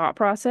wasn't a thought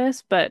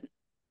process, but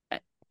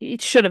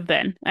it should have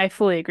been. I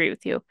fully agree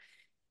with you.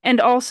 And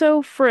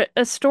also for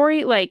a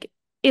story like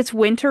it's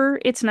winter,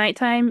 it's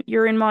nighttime,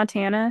 you're in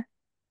Montana,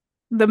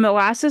 the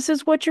molasses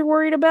is what you're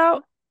worried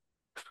about?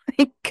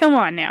 Come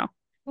on now.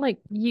 Like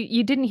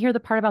you didn't hear the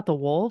part about the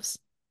wolves?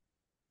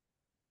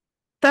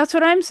 That's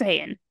what I'm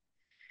saying.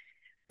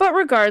 But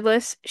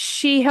regardless,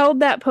 she held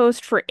that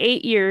post for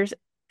 8 years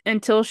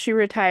until she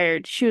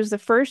retired. She was the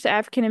first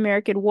African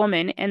American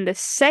woman and the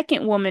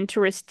second woman to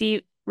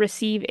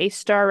receive a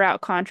star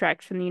route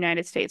contract from the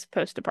United States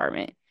Post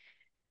Department.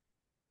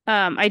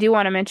 I do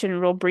want to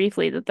mention real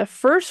briefly that the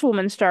first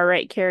woman star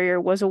route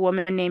carrier was a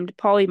woman named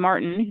Polly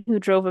Martin, who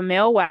drove a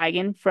mail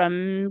wagon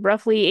from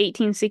roughly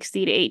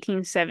 1860 to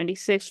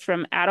 1876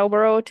 from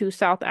Attleboro to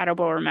South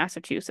Attleboro,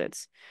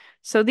 Massachusetts.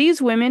 So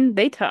these women,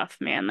 they tough,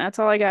 man. That's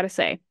all I gotta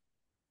say.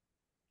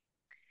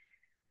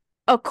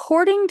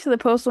 According to the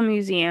Postal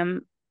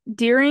Museum,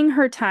 during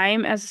her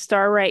time as a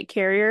star route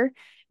carrier,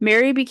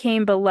 Mary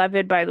became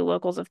beloved by the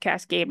locals of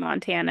Cascade,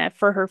 Montana,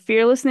 for her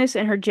fearlessness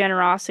and her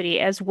generosity,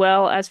 as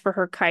well as for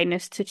her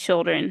kindness to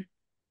children.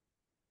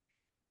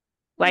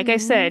 Like I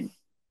Mm. said,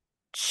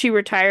 she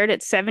retired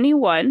at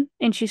 71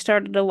 and she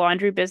started a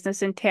laundry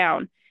business in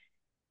town.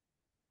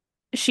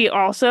 She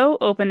also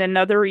opened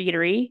another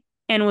eatery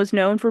and was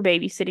known for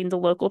babysitting the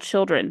local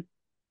children.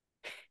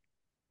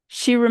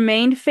 She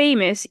remained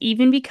famous,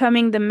 even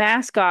becoming the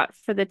mascot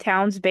for the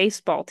town's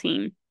baseball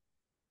team.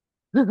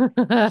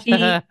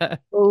 She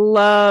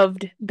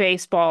loved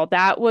baseball.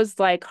 That was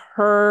like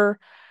her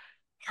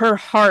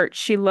heart.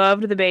 She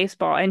loved the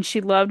baseball and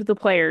she loved the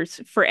players.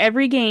 For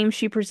every game,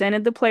 she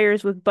presented the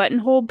players with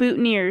buttonhole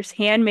boutonnieres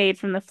handmade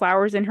from the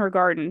flowers in her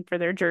garden for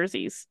their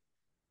jerseys.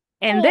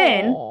 And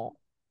then, Oh,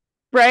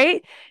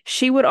 right,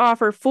 she would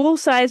offer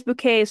full-size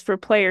bouquets for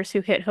players who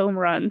hit home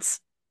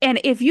runs. And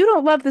if you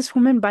don't love this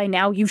woman by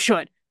now, you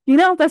should.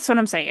 That's what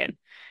I'm saying.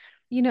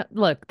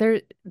 look,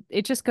 there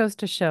it just goes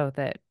to show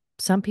that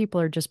some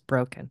people are just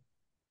broken.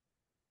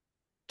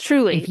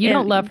 If Truly, you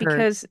don't and love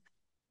her, because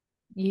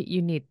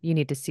you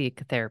need to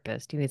seek a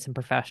therapist. You need some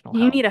professional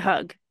you help. need a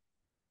hug.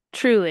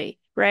 Truly,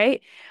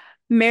 right?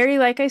 Mary,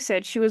 like I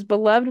said, she was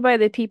beloved by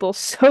the people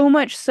so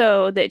much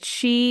so that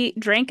she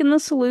drank in the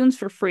saloons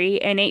for free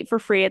and ate for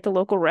free at the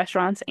local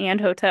restaurants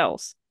and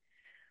hotels.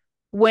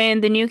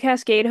 When the New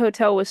Cascade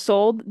Hotel was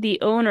sold, the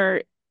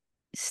owner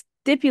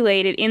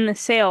stipulated in the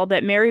sale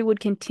that Mary would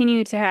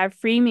continue to have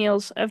free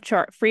meals of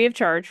free of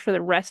charge for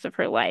the rest of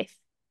her life.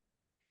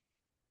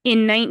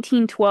 In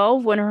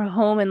 1912, when her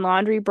home and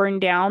laundry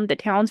burned down, the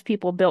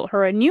townspeople built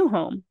her a new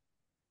home.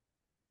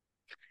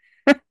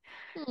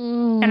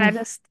 And Mm.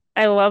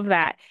 I love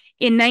that.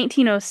 In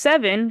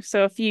 1907,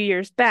 so a few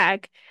years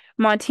back,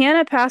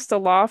 Montana passed a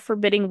law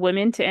forbidding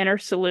women to enter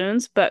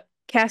saloons, but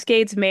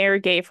Cascades mayor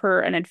gave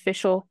her an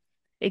official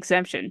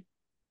exemption.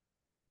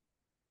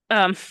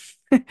 Um,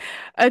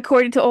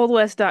 according to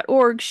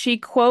oldwest.org, she,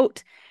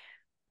 quote,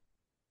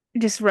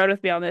 just wrote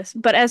with me on this.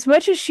 But as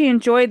much as she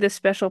enjoyed this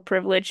special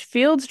privilege,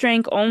 Fields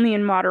drank only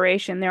in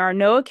moderation. There are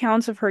no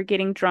accounts of her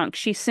getting drunk.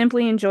 She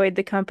simply enjoyed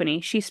the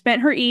company. She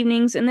spent her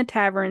evenings in the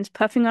taverns,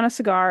 puffing on a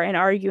cigar and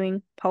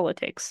arguing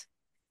politics.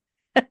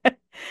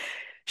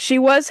 She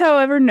was,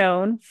 however,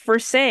 known for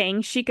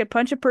saying she could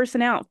punch a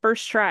person out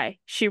first try.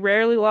 She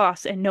rarely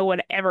lost, and no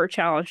one ever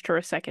challenged her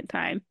a second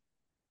time.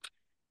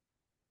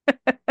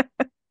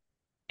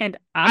 And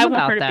I'm I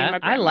want her about to be that. my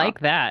I grandma, like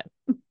that.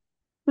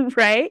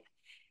 right?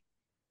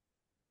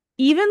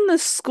 Even the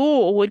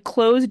school would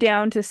close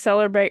down to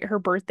celebrate her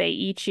birthday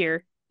each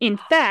year. In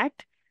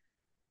fact,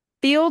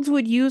 Fields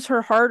would use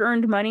her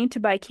hard-earned money to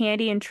buy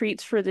candy and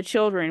treats for the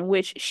children,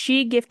 which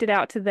she gifted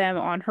out to them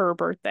on her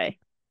birthday.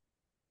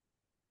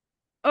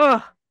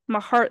 Ugh, my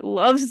heart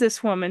loves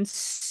this woman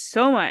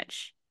so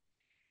much.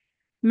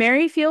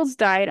 Mary Fields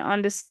died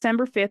on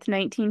December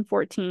 5th,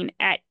 1914,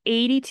 at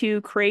 82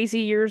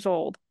 crazy years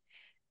old.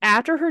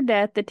 After her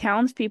death, the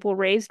townspeople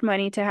raised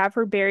money to have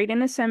her buried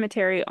in a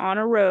cemetery on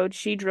a road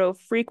she drove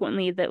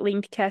frequently that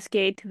linked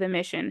Cascade to the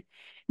mission.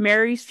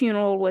 Mary's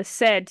funeral was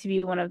said to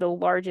be one of the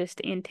largest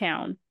in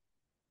town,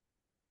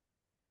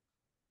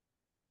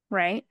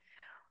 right?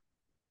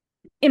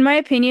 In my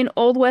opinion,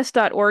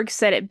 oldwest.org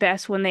said it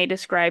best when they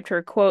described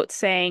her, quote,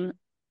 saying,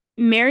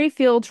 Mary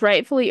Fields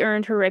rightfully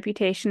earned her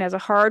reputation as a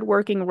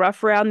hard-working,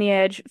 rough around the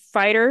edge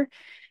fighter.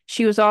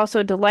 She was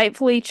also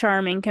delightfully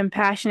charming,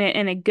 compassionate,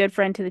 and a good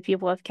friend to the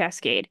people of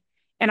Cascade.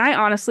 And I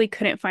honestly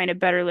couldn't find a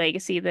better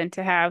legacy than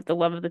to have the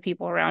love of the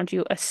people around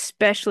you,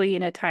 especially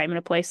in a time and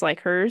a place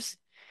like hers.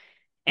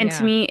 And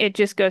to Yeah. me, it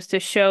just goes to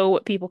show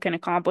what people can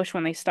accomplish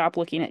when they stop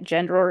looking at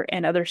gender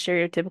and other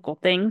stereotypical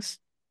things.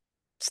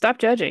 Stop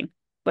judging.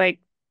 Like,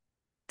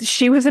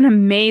 she was an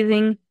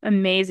amazing,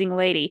 amazing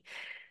lady.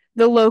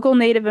 The local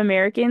Native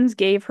Americans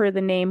gave her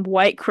the name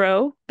White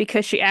Crow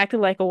because she acted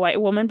like a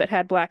white woman but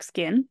had black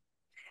skin.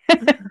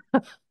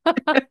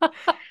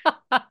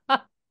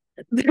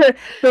 The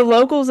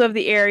locals of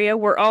the area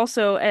were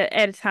also,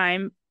 at a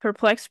time,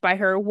 perplexed by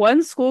her.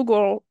 One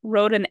schoolgirl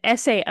wrote an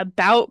essay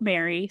about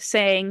Mary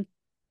saying,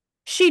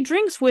 she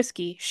drinks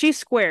whiskey. She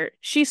swears.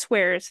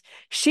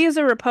 She is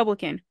a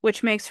Republican,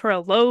 which makes her a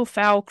low,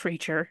 foul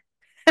creature.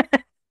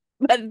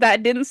 But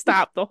that didn't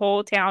stop the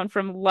whole town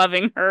from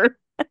loving her.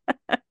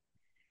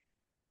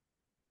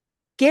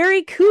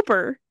 Gary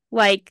Cooper,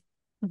 like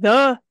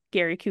the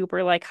Gary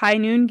Cooper, like High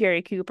Noon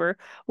Gary Cooper,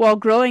 while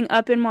growing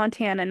up in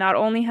Montana, not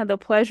only had the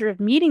pleasure of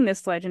meeting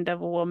this legend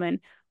of a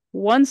woman,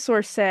 one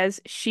source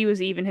says she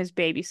was even his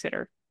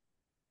babysitter.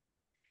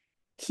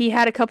 He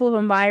had a couple of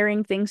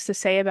admiring things to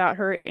say about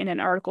her in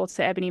an article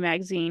to Ebony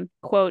magazine.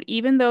 Quote,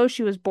 even though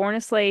she was born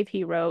a slave,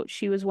 he wrote,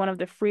 she was one of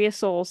the freest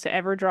souls to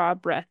ever draw a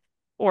breath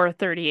or a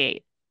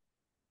 38.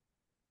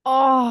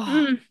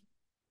 Oh, Mm.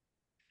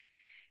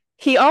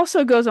 He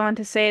also goes on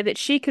to say that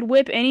she could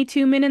whip any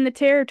two men in the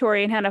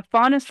territory and had a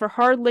fondness for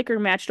hard liquor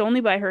matched only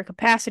by her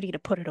capacity to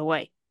put it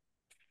away.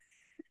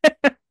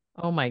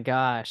 oh my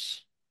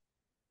gosh.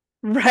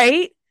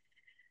 Right?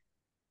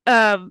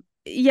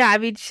 Yeah, I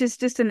mean, she's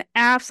just an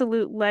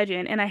absolute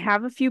legend. And I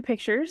have a few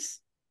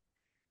pictures.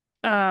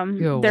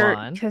 Go They're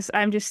on. because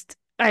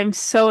I'm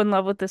so in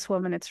love with this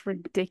woman. It's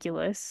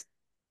ridiculous.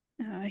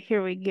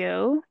 Here we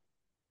go.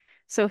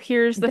 So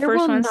here's the There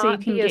will first one so you not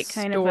can be a get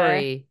kind of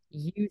a story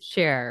you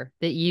share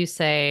that you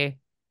say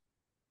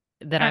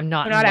that I'm I'm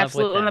not in not love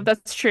with absolutely them.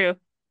 that's true.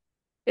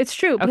 It's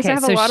true because I Okay,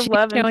 have a so lot of she's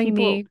love and showing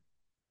people me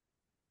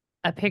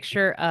a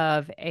picture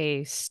of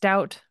a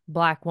stout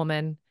black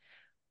woman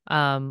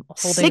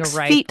holding a 6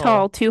 feet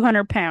tall, rifle.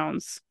 200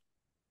 pounds.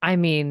 I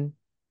mean,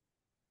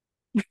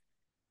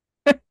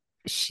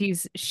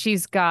 she's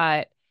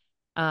got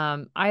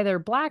either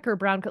black or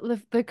brown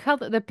the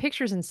color the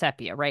picture's in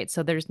sepia, right?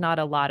 So there's not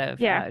a lot of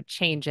Yeah.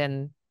 change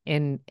in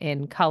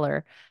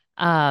color.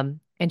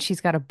 And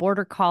she's got a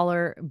border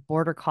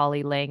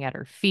collie laying at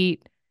her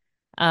feet.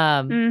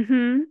 Um,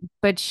 Mm-hmm.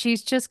 but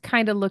she's just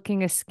kind of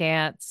looking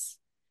askance.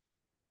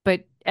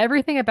 But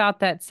everything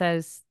about that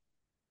says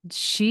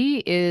she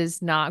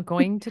is not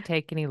going to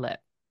take any lip.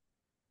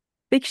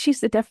 Think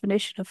she's the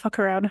definition of fuck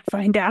around and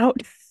find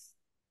out.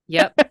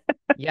 Yep.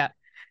 Yep.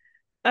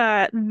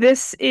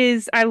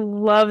 I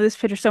love this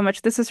picture so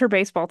much. This is her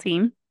baseball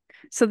team.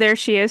 So there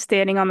she is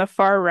standing on the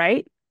far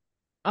right.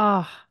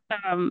 Oh,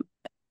 Um,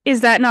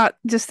 is that not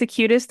just the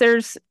cutest?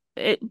 There's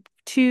it,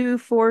 two,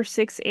 four,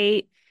 six,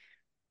 eight,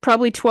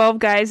 probably 12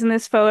 guys in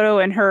this photo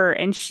and her.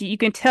 And you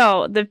can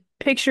tell the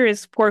picture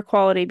is poor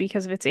quality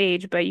because of its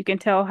age, but you can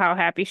tell how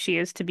happy she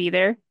is to be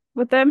there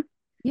with them.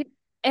 yeah.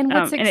 And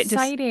what's And it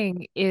just,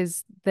 exciting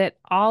is that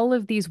all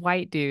of these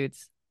white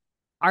dudes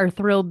are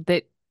thrilled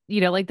that,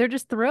 like they're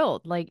just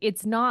thrilled. Like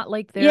it's not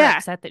like they're yeah.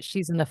 upset that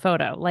she's in the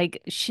photo.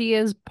 Like she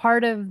is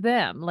part of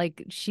them.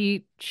 Like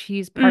she's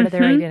part of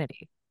their Hmm.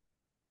 identity.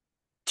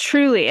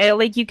 Truly,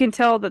 like you can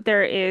tell that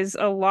there is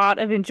a lot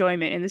of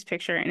enjoyment in this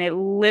picture, and it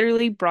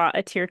literally brought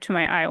a tear to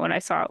my eye when I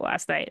saw it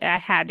last night. I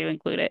had to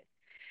include it.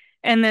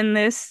 And then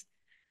this,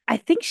 I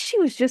think she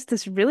was just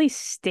this really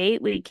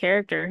stately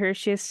character. Here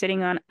she is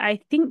sitting on, I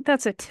think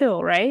that's a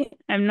till, right?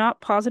 I'm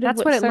not positive That's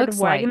what what it sort of looks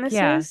wagon like. this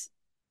Yeah. is.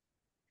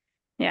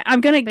 Yeah,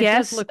 I'm gonna It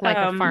does guess, look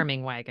like a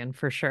farming wagon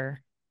for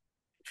sure.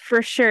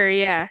 for sure,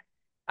 yeah.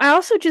 I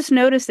also just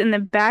noticed in the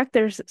back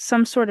there's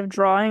some sort of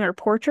drawing or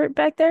portrait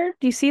back there.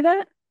 Do you see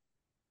that?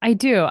 I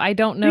do. I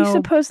don't What do you know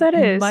suppose that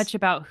is? much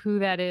about who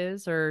that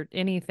is or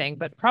anything,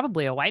 but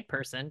probably a white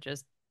person.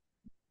 Just,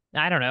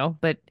 I don't know.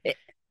 But It,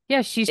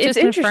 yeah, she's it's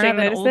just in front of interesting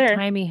an that it's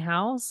there. old-timey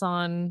house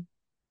on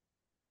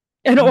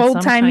An on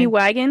some old-timey kind.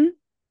 wagon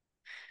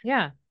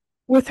Yeah.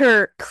 with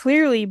her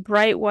clearly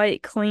bright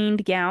white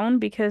cleaned gown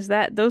because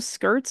that those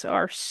skirts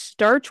are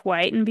starch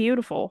white and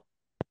beautiful.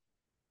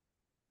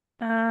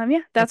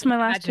 Yeah, I that's can't my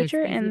last imagine it's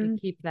picture, easy to and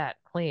keep that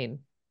clean,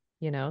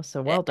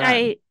 so well done.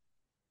 I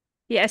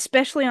yeah,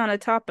 especially on a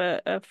top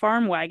of a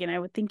farm wagon, I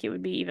would think it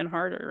would be even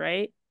harder,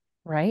 right?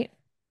 Right?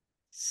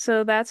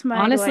 So that's my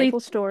Honestly, delightful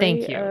story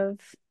thank you. of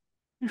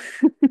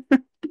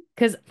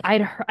Because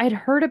I'd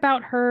heard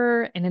about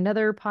her in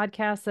another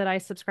podcast that I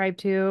subscribed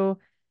to,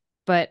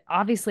 but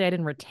obviously I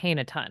didn't retain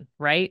a ton,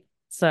 right?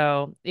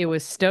 So it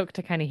was stoked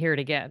to kind of hear it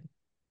again.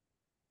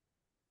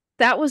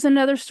 that was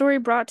another story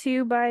brought to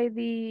you by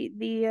the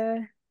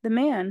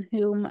man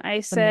whom I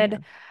The said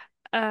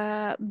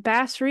man.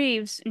 Bass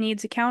Reeves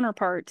needs a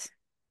counterpart.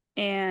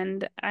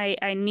 And I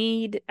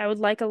would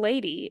like a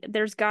lady.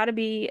 There's got to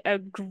be a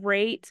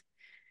great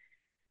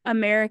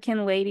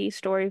American lady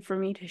story for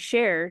me to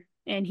share.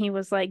 And he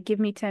was like, "Give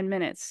me 10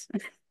 minutes."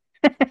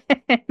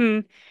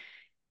 And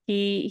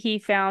he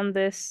found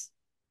this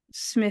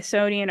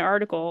Smithsonian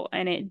article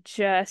and it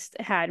just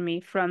had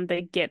me from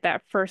the get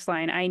that first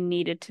line. I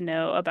needed to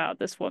know about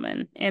this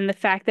woman. And the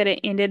fact that it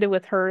ended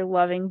with her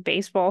loving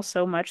baseball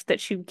so much that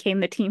she became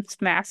the team's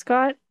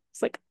mascot.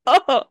 It's like,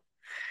 oh,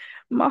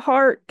 my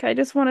heart. I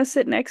just want to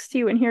sit next to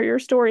you and hear your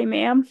story,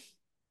 ma'am.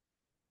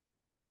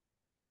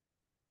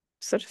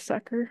 Such a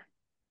sucker.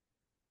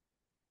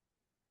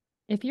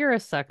 If you're a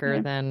sucker,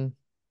 Yeah. then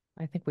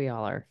I think we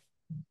all are.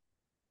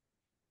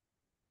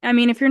 I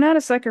mean, if you're not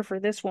a sucker for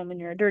this woman,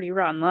 you're a dirty,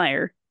 rotten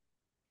liar.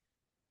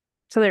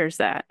 So there's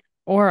that.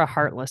 Or a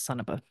heartless son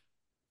of a.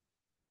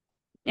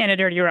 And a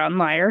dirty, rotten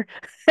liar.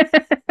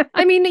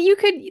 I mean, you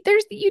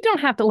don't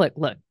have to look,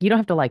 you don't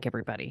have to like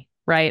everybody,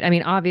 right? I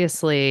mean,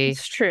 obviously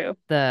It's true.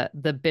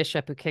 the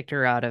bishop who kicked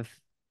her out of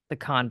the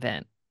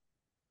convent,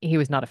 he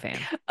was not a fan.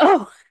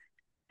 Oh,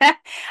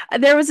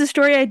 there was a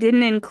story I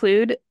didn't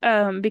include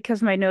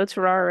because my notes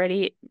were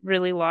already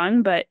really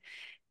long, but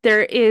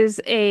there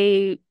is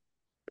a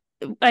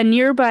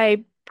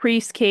nearby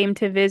priest came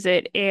to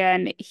visit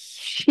and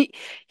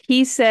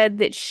he said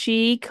that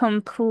she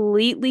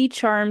completely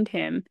charmed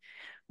him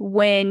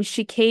when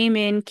she came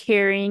in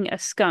carrying a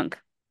skunk.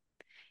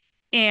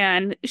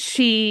 And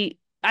she,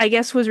 I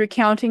guess, was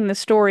recounting the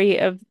story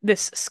of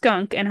this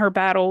skunk and her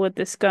battle with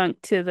the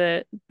skunk to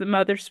the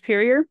Mother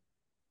Superior,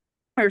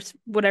 or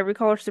whatever we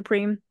call her,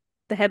 Supreme,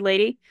 the head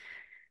lady,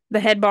 the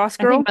head boss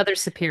I think girl. Mother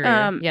Superior.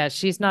 Um, Yeah,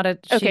 she's not a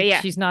okay,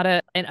 yeah. she's not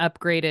a an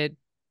upgraded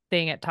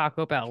thing at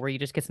Taco Bell where you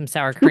just get some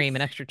sour cream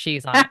and extra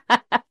cheese on it.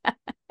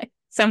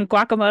 Some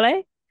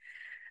guacamole.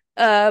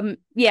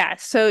 Yeah,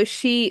 so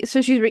she's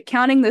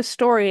recounting this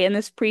story and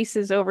this priest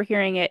is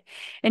overhearing it,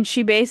 and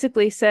she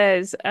basically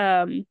says,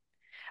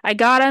 I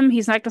got him.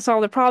 He's not gonna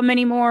solve the problem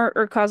anymore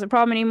or cause a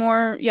problem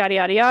anymore, yada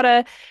yada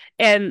yada.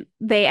 And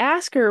they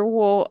ask her,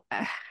 well,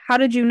 how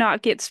did you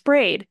not get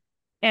sprayed?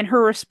 And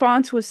her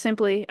response was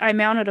simply, I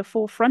mounted a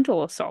full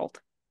frontal assault.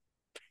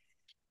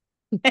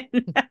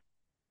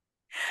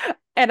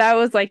 And I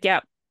was like,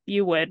 yeah,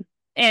 you would.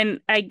 And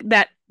I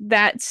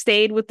that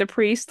stayed with the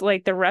priest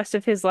like the rest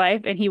of his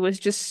life, and he was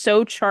just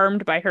so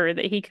charmed by her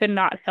that he could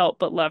not help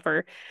but love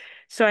her.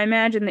 So I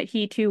imagine that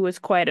he too was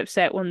quite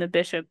upset when the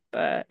bishop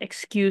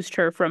excused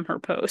her from her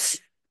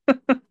post.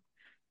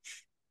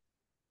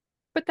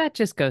 But that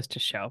just goes to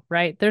show,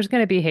 right? There's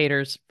going to be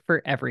haters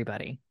for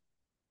everybody.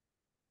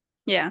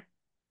 Yeah,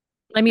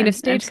 I mean, if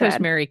I'm Stagecoach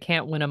sad. Mary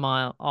can't win them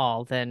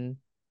all, then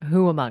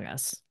who among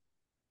us?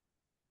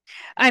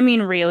 I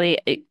mean, really,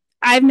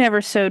 I've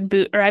never sewed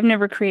boot or I've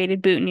never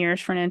created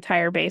boutonnieres for an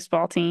entire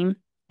baseball team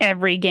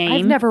every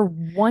I've game. never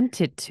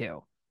wanted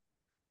to.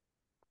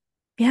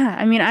 Yeah,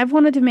 I mean, I've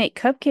wanted to make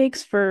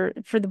cupcakes for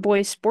the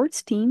boys'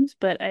 sports teams,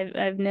 but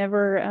I've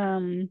never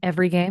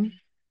Every game,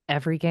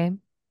 every game.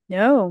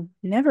 no,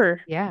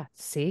 never. Yeah,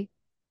 see?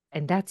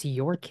 And that's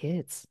your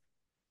kids.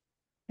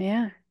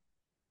 Yeah.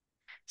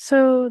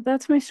 So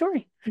that's my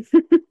story.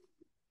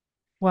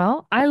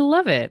 Well, I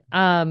love it.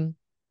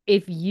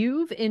 If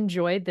you've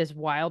enjoyed this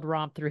wild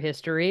romp through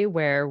history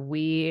where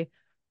we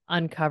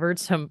uncovered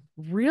some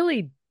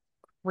really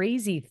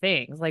crazy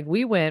things, like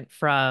we went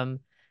from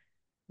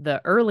the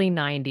early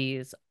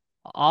 90s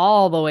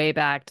all the way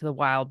back to the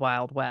wild,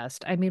 wild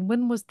west. I mean,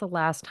 when was the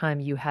last time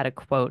you had a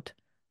quote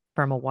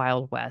from a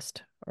Wild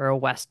West or a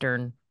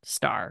Western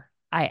star?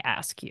 I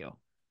ask you.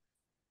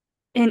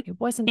 In It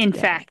wasn't in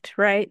today. fact,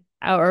 right?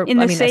 Or, In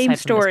I the mean, same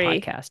aside from this story.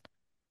 podcast.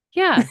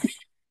 Yeah.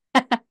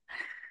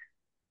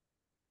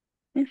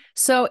 Yeah,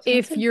 So so that's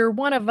if it. you're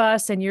one of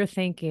us and you're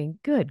thinking,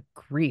 good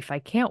grief, I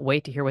can't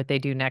wait to hear what they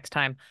do next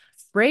time.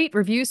 Rate,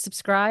 review,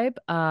 subscribe.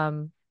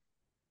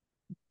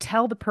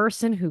 Tell the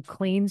person who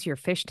cleans your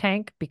fish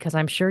tank, because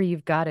I'm sure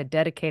you've got a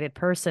dedicated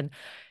person,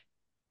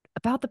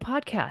 about the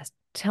podcast.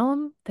 Tell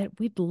them that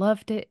we'd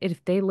love to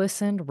if they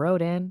listened,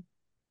 wrote in.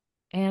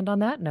 And on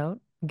that note,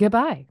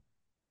 goodbye.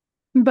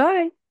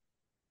 Bye.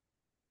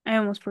 I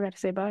almost forgot to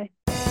say bye.